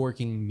beyond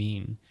co-working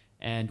mean,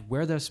 and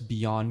where does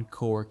beyond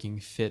co-working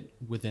fit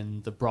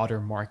within the broader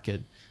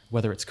market,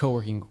 whether it's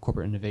co-working or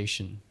corporate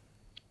innovation?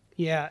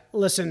 Yeah,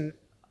 listen,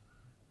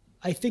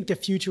 I think the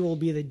future will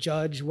be the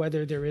judge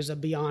whether there is a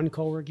beyond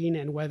co-working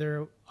and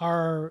whether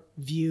our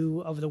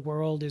view of the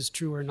world is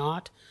true or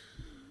not.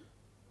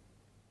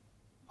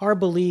 Our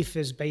belief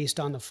is based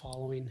on the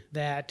following,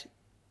 that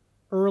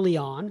early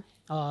on,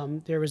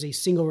 there was a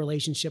single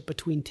relationship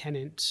between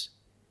tenants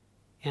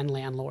and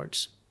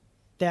landlords.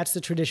 That's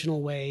the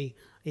traditional way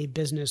a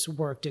business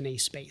worked in a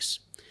space.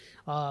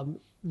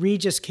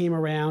 Regus came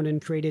around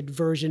and created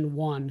version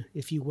 1,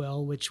 if you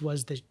will, which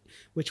was the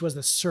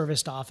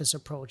serviced office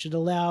approach. It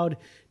allowed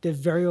the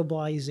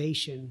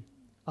variabilization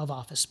of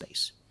office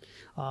space.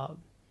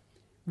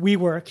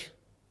 WeWork,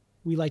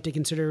 we like to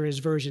consider as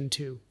version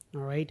 2,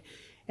 all right?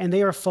 And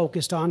they are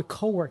focused on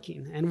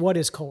co-working. And what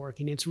is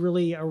co-working? It's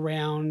really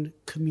around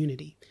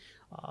community.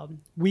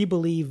 We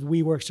believe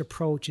WeWork's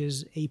approach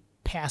is a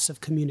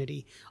passive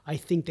community. I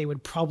think they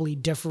would probably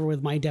differ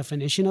with my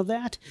definition of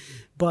that.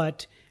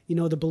 But,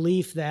 the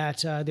belief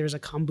that there's a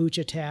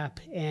kombucha tap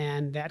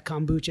and that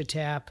kombucha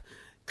tap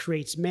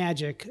creates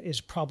magic is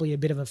probably a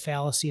bit of a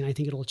fallacy, and I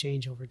think it'll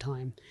change over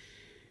time.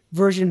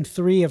 Version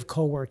 3 of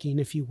co-working,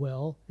 if you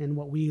will, and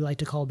what we like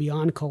to call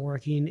beyond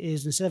co-working,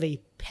 is instead of a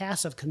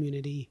passive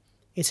community,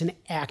 it's an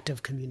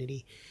active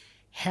community.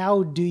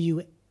 How do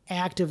you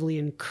actively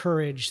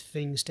encourage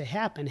things to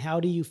happen? How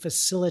do you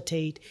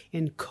facilitate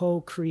and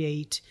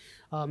co-create?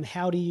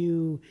 How do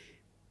you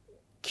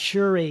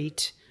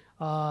curate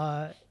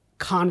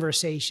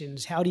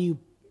conversations? How do you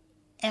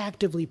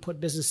actively put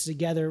businesses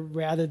together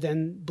rather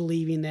than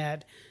believing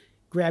that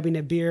grabbing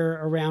a beer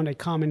around a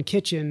common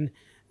kitchen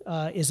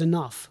is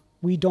enough?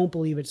 we don't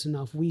believe it's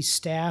enough. We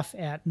staff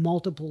at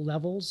multiple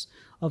levels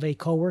of a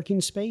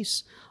co-working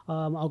space.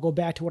 I'll go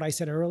back to what I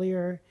said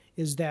earlier,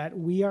 is that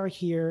we are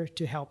here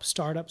to help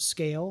startups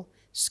scale,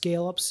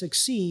 scale-ups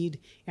succeed,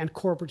 and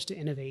corporates to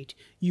innovate.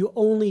 You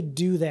only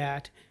do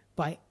that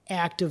by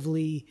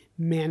actively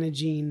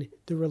managing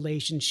the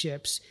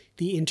relationships,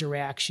 the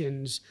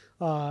interactions,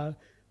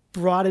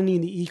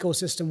 broadening the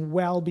ecosystem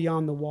well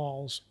beyond the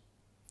walls.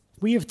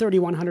 We have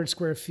 3,100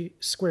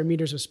 square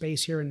meters of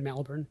space here in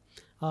Melbourne.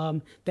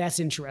 That's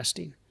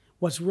interesting.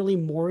 What's really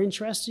more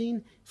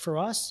interesting for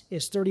us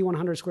is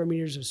 3,100 square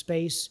meters of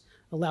space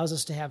allows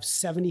us to have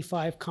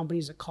 75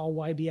 companies that call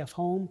YBF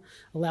home,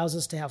 allows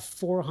us to have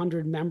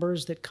 400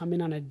 members that come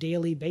in on a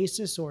daily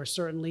basis or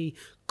certainly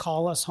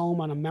call us home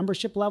on a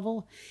membership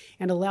level,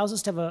 and allows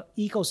us to have an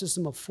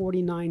ecosystem of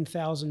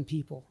 49,000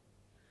 people.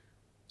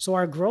 So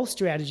our growth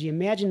strategy,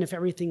 imagine if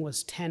everything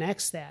was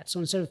 10x that. So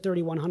instead of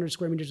 3,100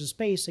 square meters of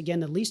space, again,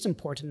 the least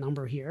important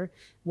number here,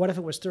 what if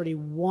it was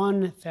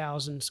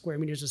 31,000 square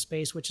meters of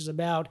space, which is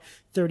about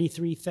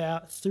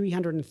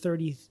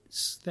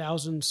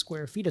 330,000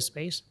 square feet of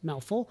space,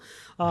 mouthful.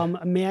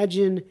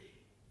 Imagine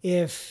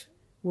if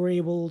we're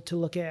able to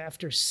look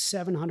after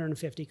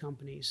 750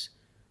 companies,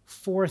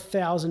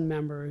 4,000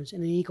 members,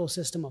 and an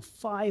ecosystem of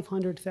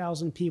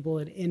 500,000 people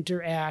that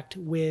interact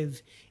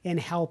with and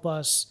help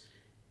us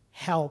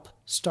help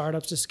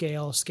startups to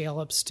scale,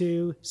 scale-ups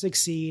to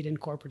succeed,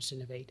 and corporates to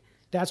innovate.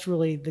 That's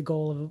really the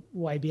goal of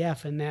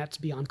YBF, and that's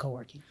beyond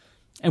co-working.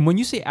 And when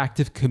you say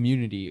active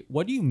community,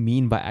 what do you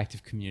mean by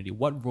active community?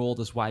 What role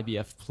does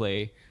YBF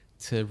play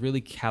to really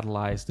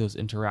catalyze those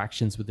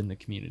interactions within the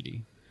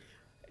community?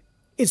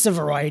 It's a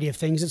variety of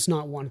things. It's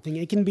not one thing.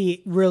 It can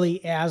be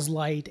really as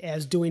light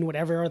as doing what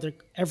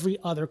every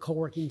other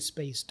co-working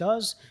space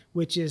does,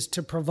 which is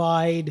to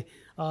provide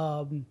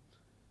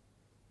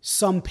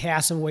some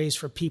passive ways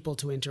for people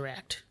to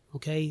interact.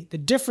 Okay, the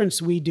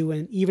difference we do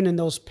even in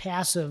those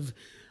passive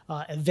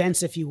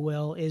events, if you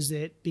will, is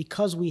that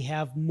because we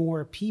have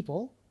more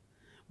people,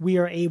 we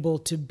are able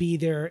to be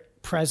there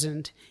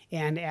present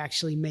and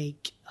actually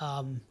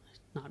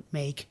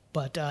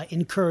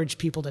encourage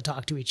people to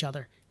talk to each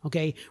other.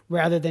 Okay,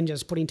 rather than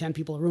just putting 10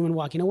 people in a room and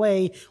walking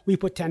away, we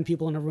put 10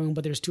 people in a room,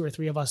 but there's 2 or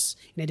 3 of us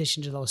in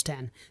addition to those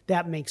 10.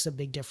 That makes a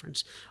big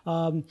difference.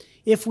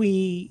 If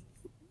we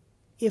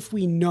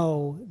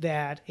know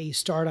that a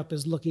startup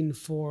is looking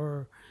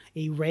for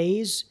a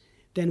raise,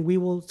 then we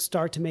will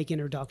start to make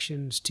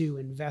introductions to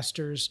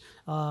investors,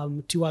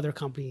 to other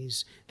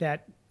companies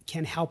that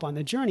can help on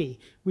the journey.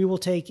 We will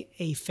take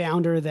a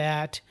founder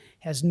that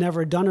has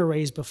never done a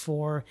raise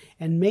before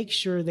and make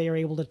sure they are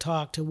able to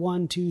talk to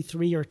 1, 2,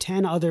 3, or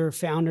 10 other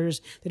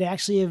founders that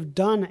actually have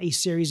done a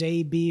Series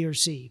A, B, or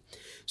C.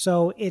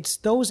 So it's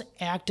those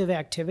active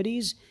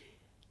activities.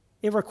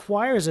 It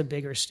requires a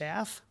bigger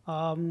staff.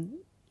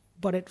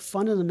 But it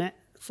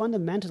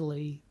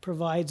fundamentally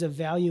provides a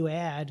value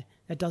add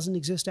that doesn't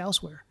exist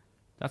elsewhere.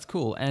 That's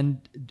cool.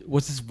 And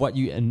was this what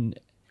you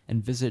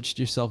envisaged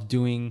yourself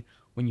doing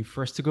when you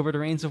first took over the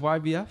reins of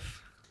YBF?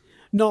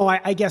 No,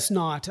 I guess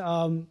not.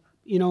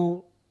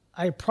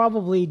 I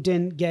probably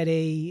didn't get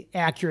a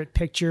accurate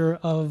picture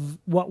of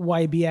what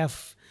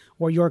YBF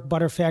or York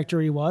Butter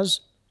Factory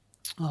was.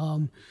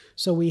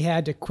 So we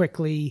had to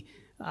quickly,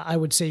 I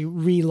would say,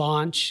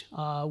 relaunch,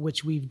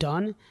 which we've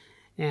done.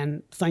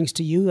 And thanks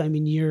to you, I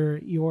mean, you're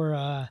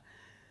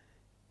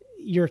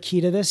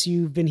key to this.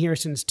 You've been here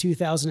since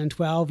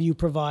 2012. You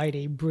provide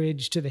a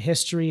bridge to the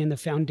history and the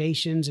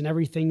foundations and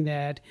everything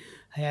that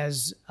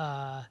has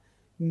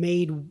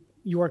made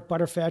York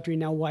Butter Factory,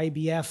 now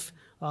YBF,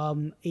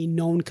 a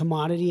known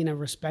commodity and a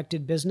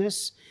respected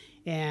business.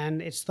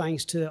 And it's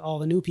thanks to all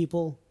the new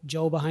people,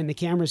 Joe behind the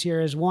cameras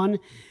here is one,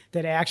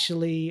 that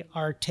actually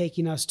are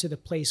taking us to the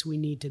place we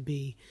need to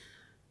be.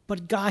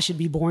 But gosh, it'd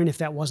be boring if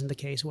that wasn't the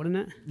case, wouldn't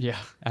it? Yeah,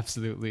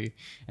 absolutely.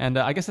 And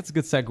I guess that's a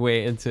good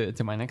segue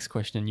into my next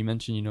question. You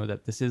mentioned,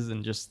 that this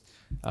isn't just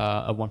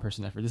a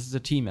one-person effort. This is a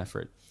team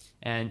effort.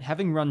 And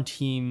having run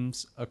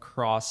teams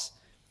across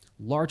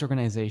large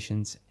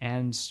organizations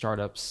and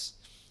startups,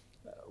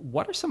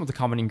 what are some of the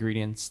common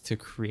ingredients to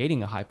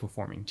creating a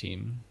high-performing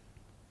team?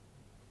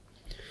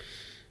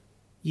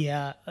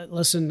 Yeah,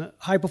 listen,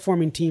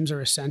 high-performing teams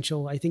are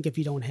essential. I think if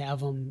you don't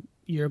have them,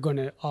 you're going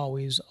to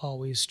always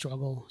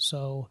struggle.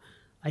 So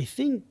I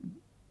think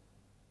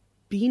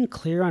being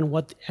clear on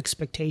what the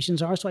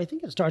expectations are. So I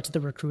think it starts with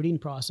the recruiting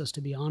process, to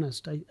be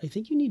honest. I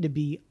think you need to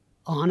be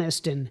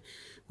honest, and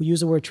we use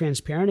the word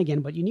transparent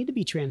again, but you need to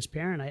be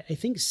transparent. I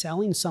think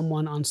selling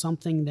someone on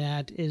something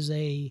that is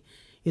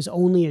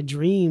only a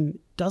dream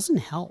doesn't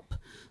help.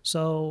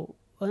 So,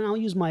 and I'll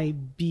use my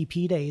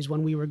BP days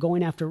when we were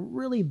going after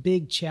really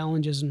big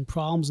challenges and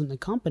problems in the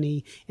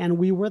company, and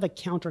we were the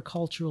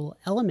countercultural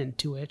element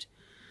to it.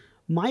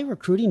 My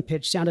recruiting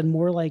pitch sounded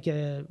more like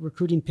a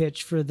recruiting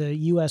pitch for the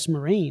U.S.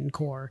 Marine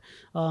Corps.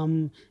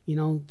 The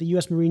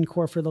U.S. Marine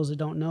Corps, for those that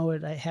don't know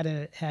it, had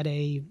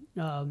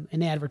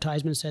an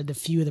advertisement that said "the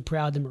few, the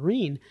proud, the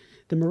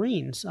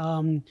Marines,"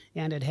 and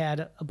it had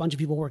a bunch of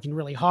people working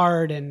really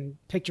hard and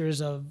pictures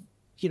of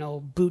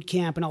boot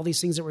camp and all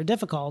these things that were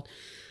difficult.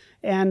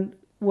 And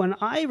when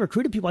I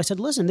recruited people, I said,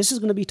 listen, this is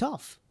going to be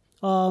tough.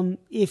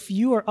 If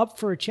you are up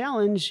for a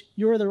challenge,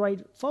 you're the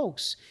right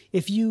folks.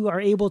 If you are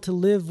able to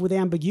live with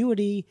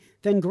ambiguity,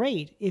 then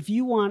great. If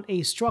you want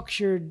a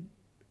structured,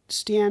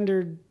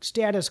 standard,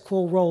 status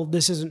quo role,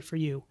 this isn't for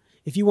you.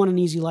 If you want an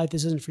easy life,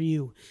 this isn't for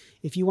you.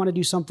 If you want to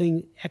do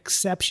something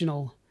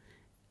exceptional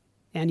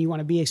and you want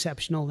to be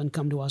exceptional, then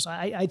come to us.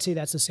 I'd say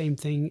that's the same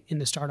thing in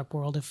the startup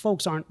world. If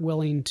folks aren't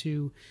willing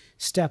to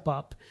step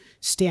up,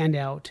 stand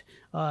out,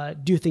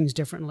 do things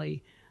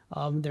differently,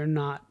 they're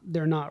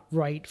not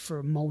right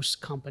for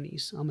most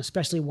companies,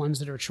 especially ones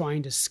that are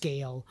trying to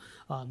scale,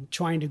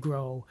 trying to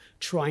grow,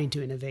 trying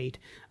to innovate.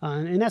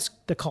 And that's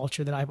the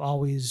culture that I've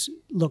always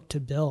looked to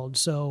build.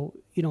 So,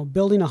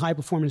 building a high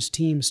performance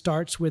team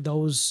starts with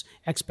those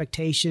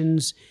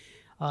expectations.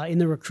 In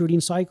the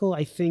recruiting cycle,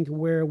 I think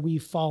where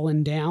we've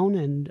fallen down,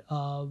 and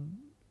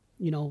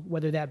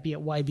whether that be at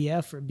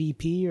YBF or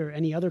BP or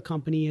any other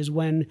company, is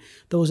when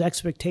those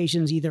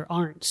expectations either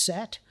aren't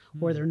set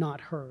or they're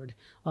not heard.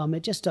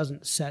 It just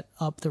doesn't set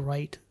up the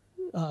right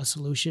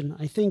solution.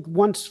 I think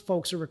once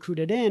folks are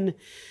recruited in,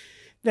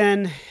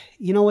 then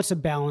it's a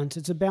balance.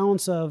 It's a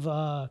balance of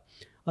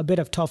a bit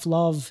of tough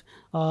love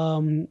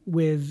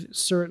with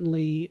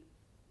certainly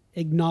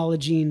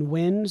acknowledging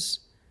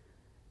wins,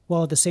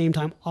 while at the same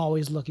time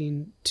always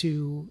looking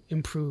to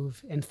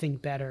improve and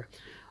think better.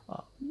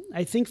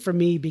 I think for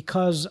me,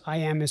 because I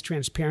am as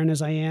transparent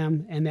as I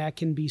am, and that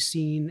can be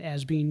seen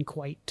as being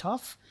quite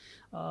tough,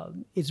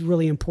 it's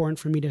really important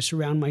for me to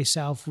surround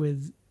myself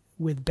with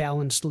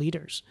balanced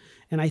leaders.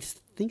 And I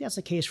think that's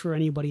the case for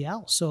anybody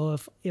else. So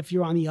if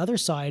you're on the other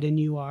side and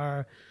you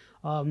are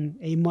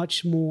a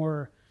much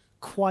more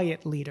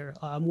quiet leader,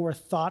 a more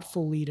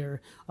thoughtful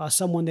leader,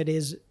 someone that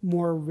is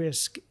more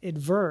risk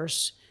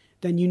adverse,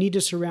 then you need to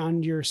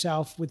surround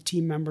yourself with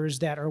team members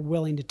that are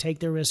willing to take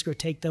the risk or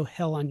take the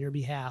hill on your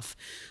behalf.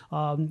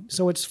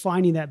 So it's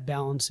finding that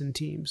balance in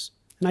teams.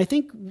 And I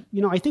think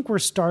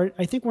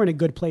we're in a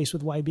good place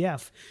with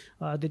YBF.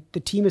 The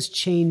team has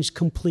changed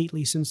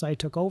completely since I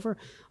took over.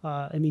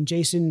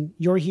 Jason,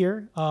 you're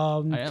here.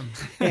 I am.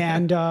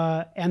 and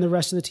the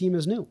rest of the team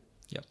is new.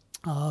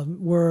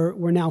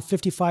 We're now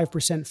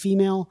 55%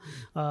 female.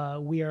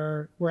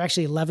 We're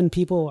actually 11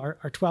 people.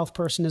 Our 12th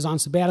person is on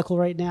sabbatical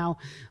right now.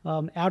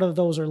 Out of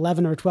those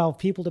 11 or 12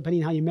 people,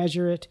 depending on how you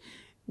measure it,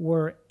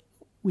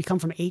 we come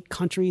from 8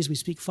 countries. We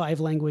speak 5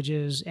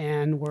 languages,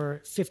 and we're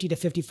 50 to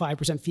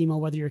 55%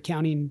 female, whether you're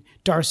counting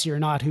Darcy or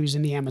not, who's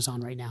in the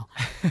Amazon right now.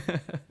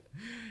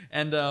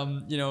 And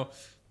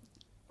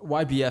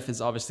YBF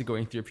is obviously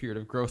going through a period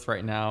of growth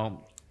right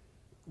now.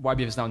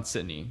 YBF is now in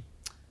Sydney.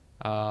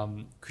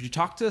 Could you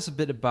talk to us a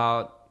bit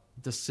about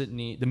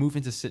the move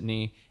into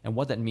Sydney and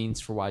what that means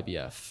for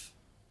YBF?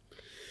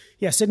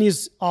 Yeah,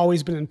 Sydney's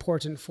always been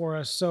important for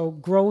us. So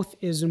growth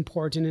is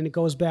important, and it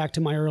goes back to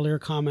my earlier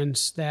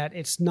comments that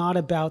it's not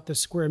about the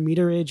square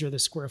meterage or the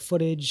square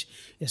footage.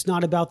 It's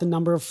not about the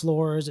number of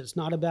floors. It's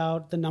not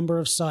about the number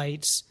of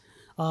sites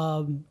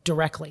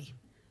directly,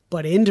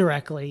 but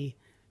indirectly,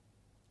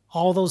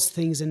 all those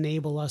things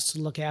enable us to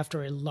look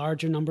after a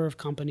larger number of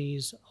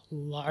companies, a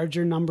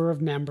larger number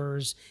of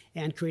members,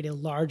 and create a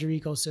larger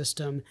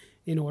ecosystem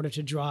in order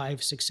to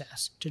drive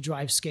success, to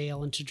drive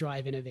scale, and to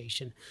drive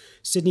innovation.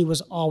 Sydney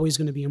was always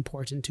going to be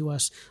important to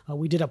us.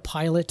 We did a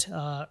pilot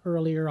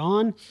earlier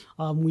on.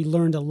 We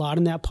learned a lot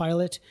in that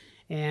pilot.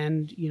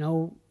 And,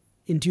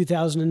 in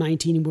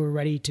 2019, we were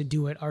ready to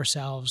do it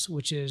ourselves,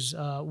 which is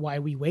why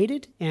we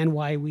waited and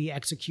why we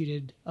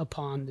executed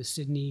upon the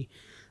Sydney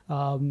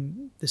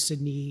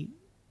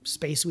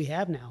space we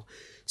have now.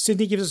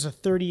 Sydney gives us a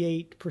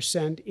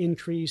 38%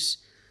 increase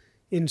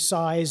in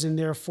size and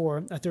therefore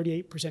a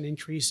 38%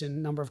 increase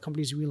in number of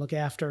companies we look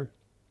after.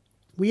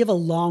 We have a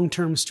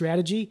long-term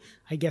strategy.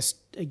 I guess,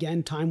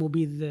 again, time will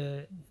be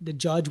the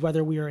judge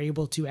whether we are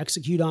able to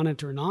execute on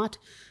it or not.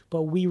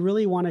 But we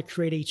really want to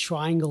create a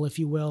triangle, if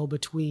you will,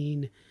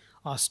 between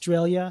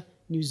Australia,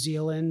 New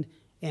Zealand,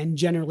 and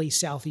generally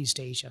Southeast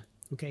Asia.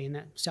 Okay, and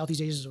that Southeast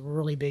Asia is a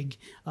really big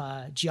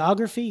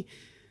geography,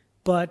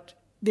 but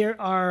there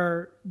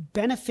are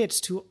benefits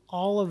to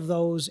all of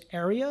those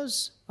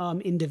areas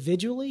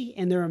individually,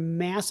 and there are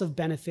massive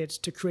benefits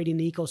to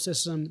creating an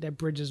ecosystem that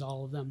bridges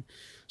all of them.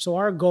 So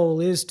our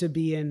goal is to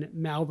be in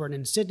Melbourne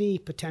and Sydney,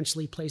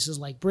 potentially places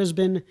like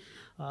Brisbane.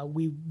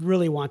 We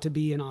really want to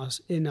be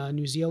in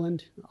New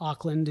Zealand,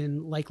 Auckland,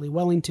 and likely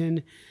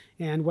Wellington,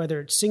 and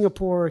whether it's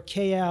Singapore,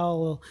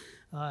 KL,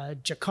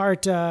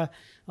 Jakarta,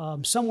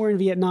 somewhere in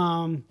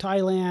Vietnam,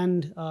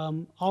 Thailand,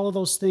 all of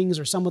those things,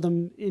 or some of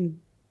them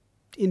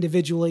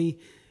individually,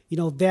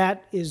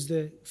 that is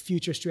the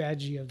future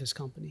strategy of this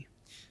company.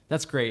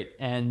 That's great.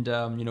 And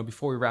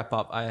before we wrap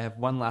up, I have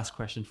one last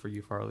question for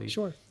you, Farley.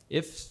 Sure.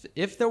 If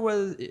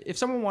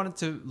someone wanted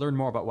to learn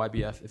more about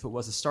YBF, if it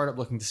was a startup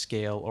looking to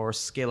scale, or a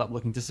scale up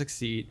looking to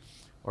succeed,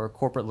 or a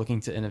corporate looking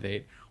to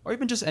innovate, or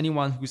even just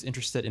anyone who's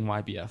interested in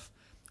YBF,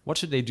 what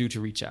should they do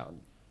to reach out?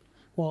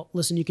 Well,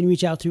 listen, you can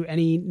reach out through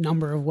any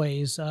number of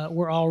ways.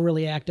 We're all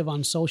really active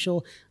on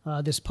social.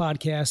 This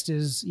podcast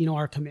is,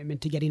 our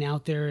commitment to getting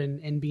out there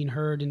and being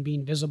heard and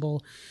being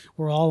visible.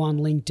 We're all on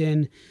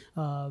LinkedIn.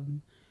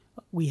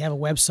 We have a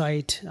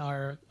website.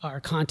 Our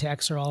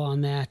contacts are all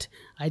on that.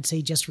 I'd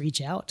say just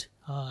reach out.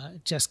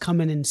 Just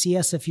come in and see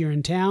us if you're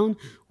in town,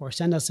 or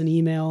send us an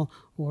email,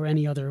 or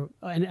any other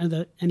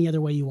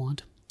way you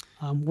want.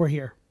 We're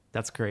here.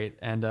 That's great.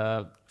 And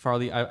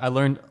Farley, I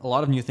learned a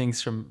lot of new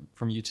things from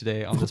you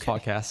today on this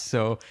podcast.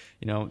 So,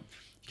 you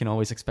can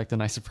always expect a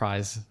nice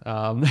surprise.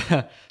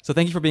 So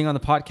thank you for being on the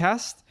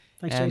podcast.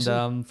 Thanks, and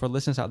Jason. For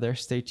listeners out there,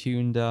 stay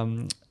tuned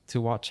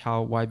to watch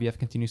how YBF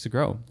continues to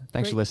grow.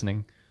 Thanks for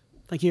listening.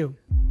 Thank you.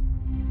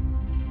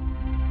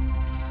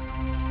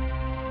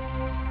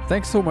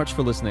 Thanks so much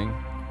for listening.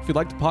 If you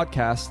like the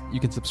podcast, you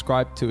can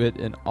subscribe to it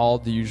in all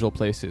the usual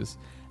places: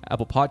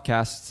 Apple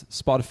Podcasts,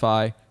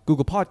 Spotify,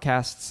 Google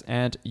Podcasts,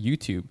 and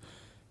YouTube.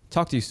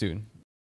 Talk to you soon.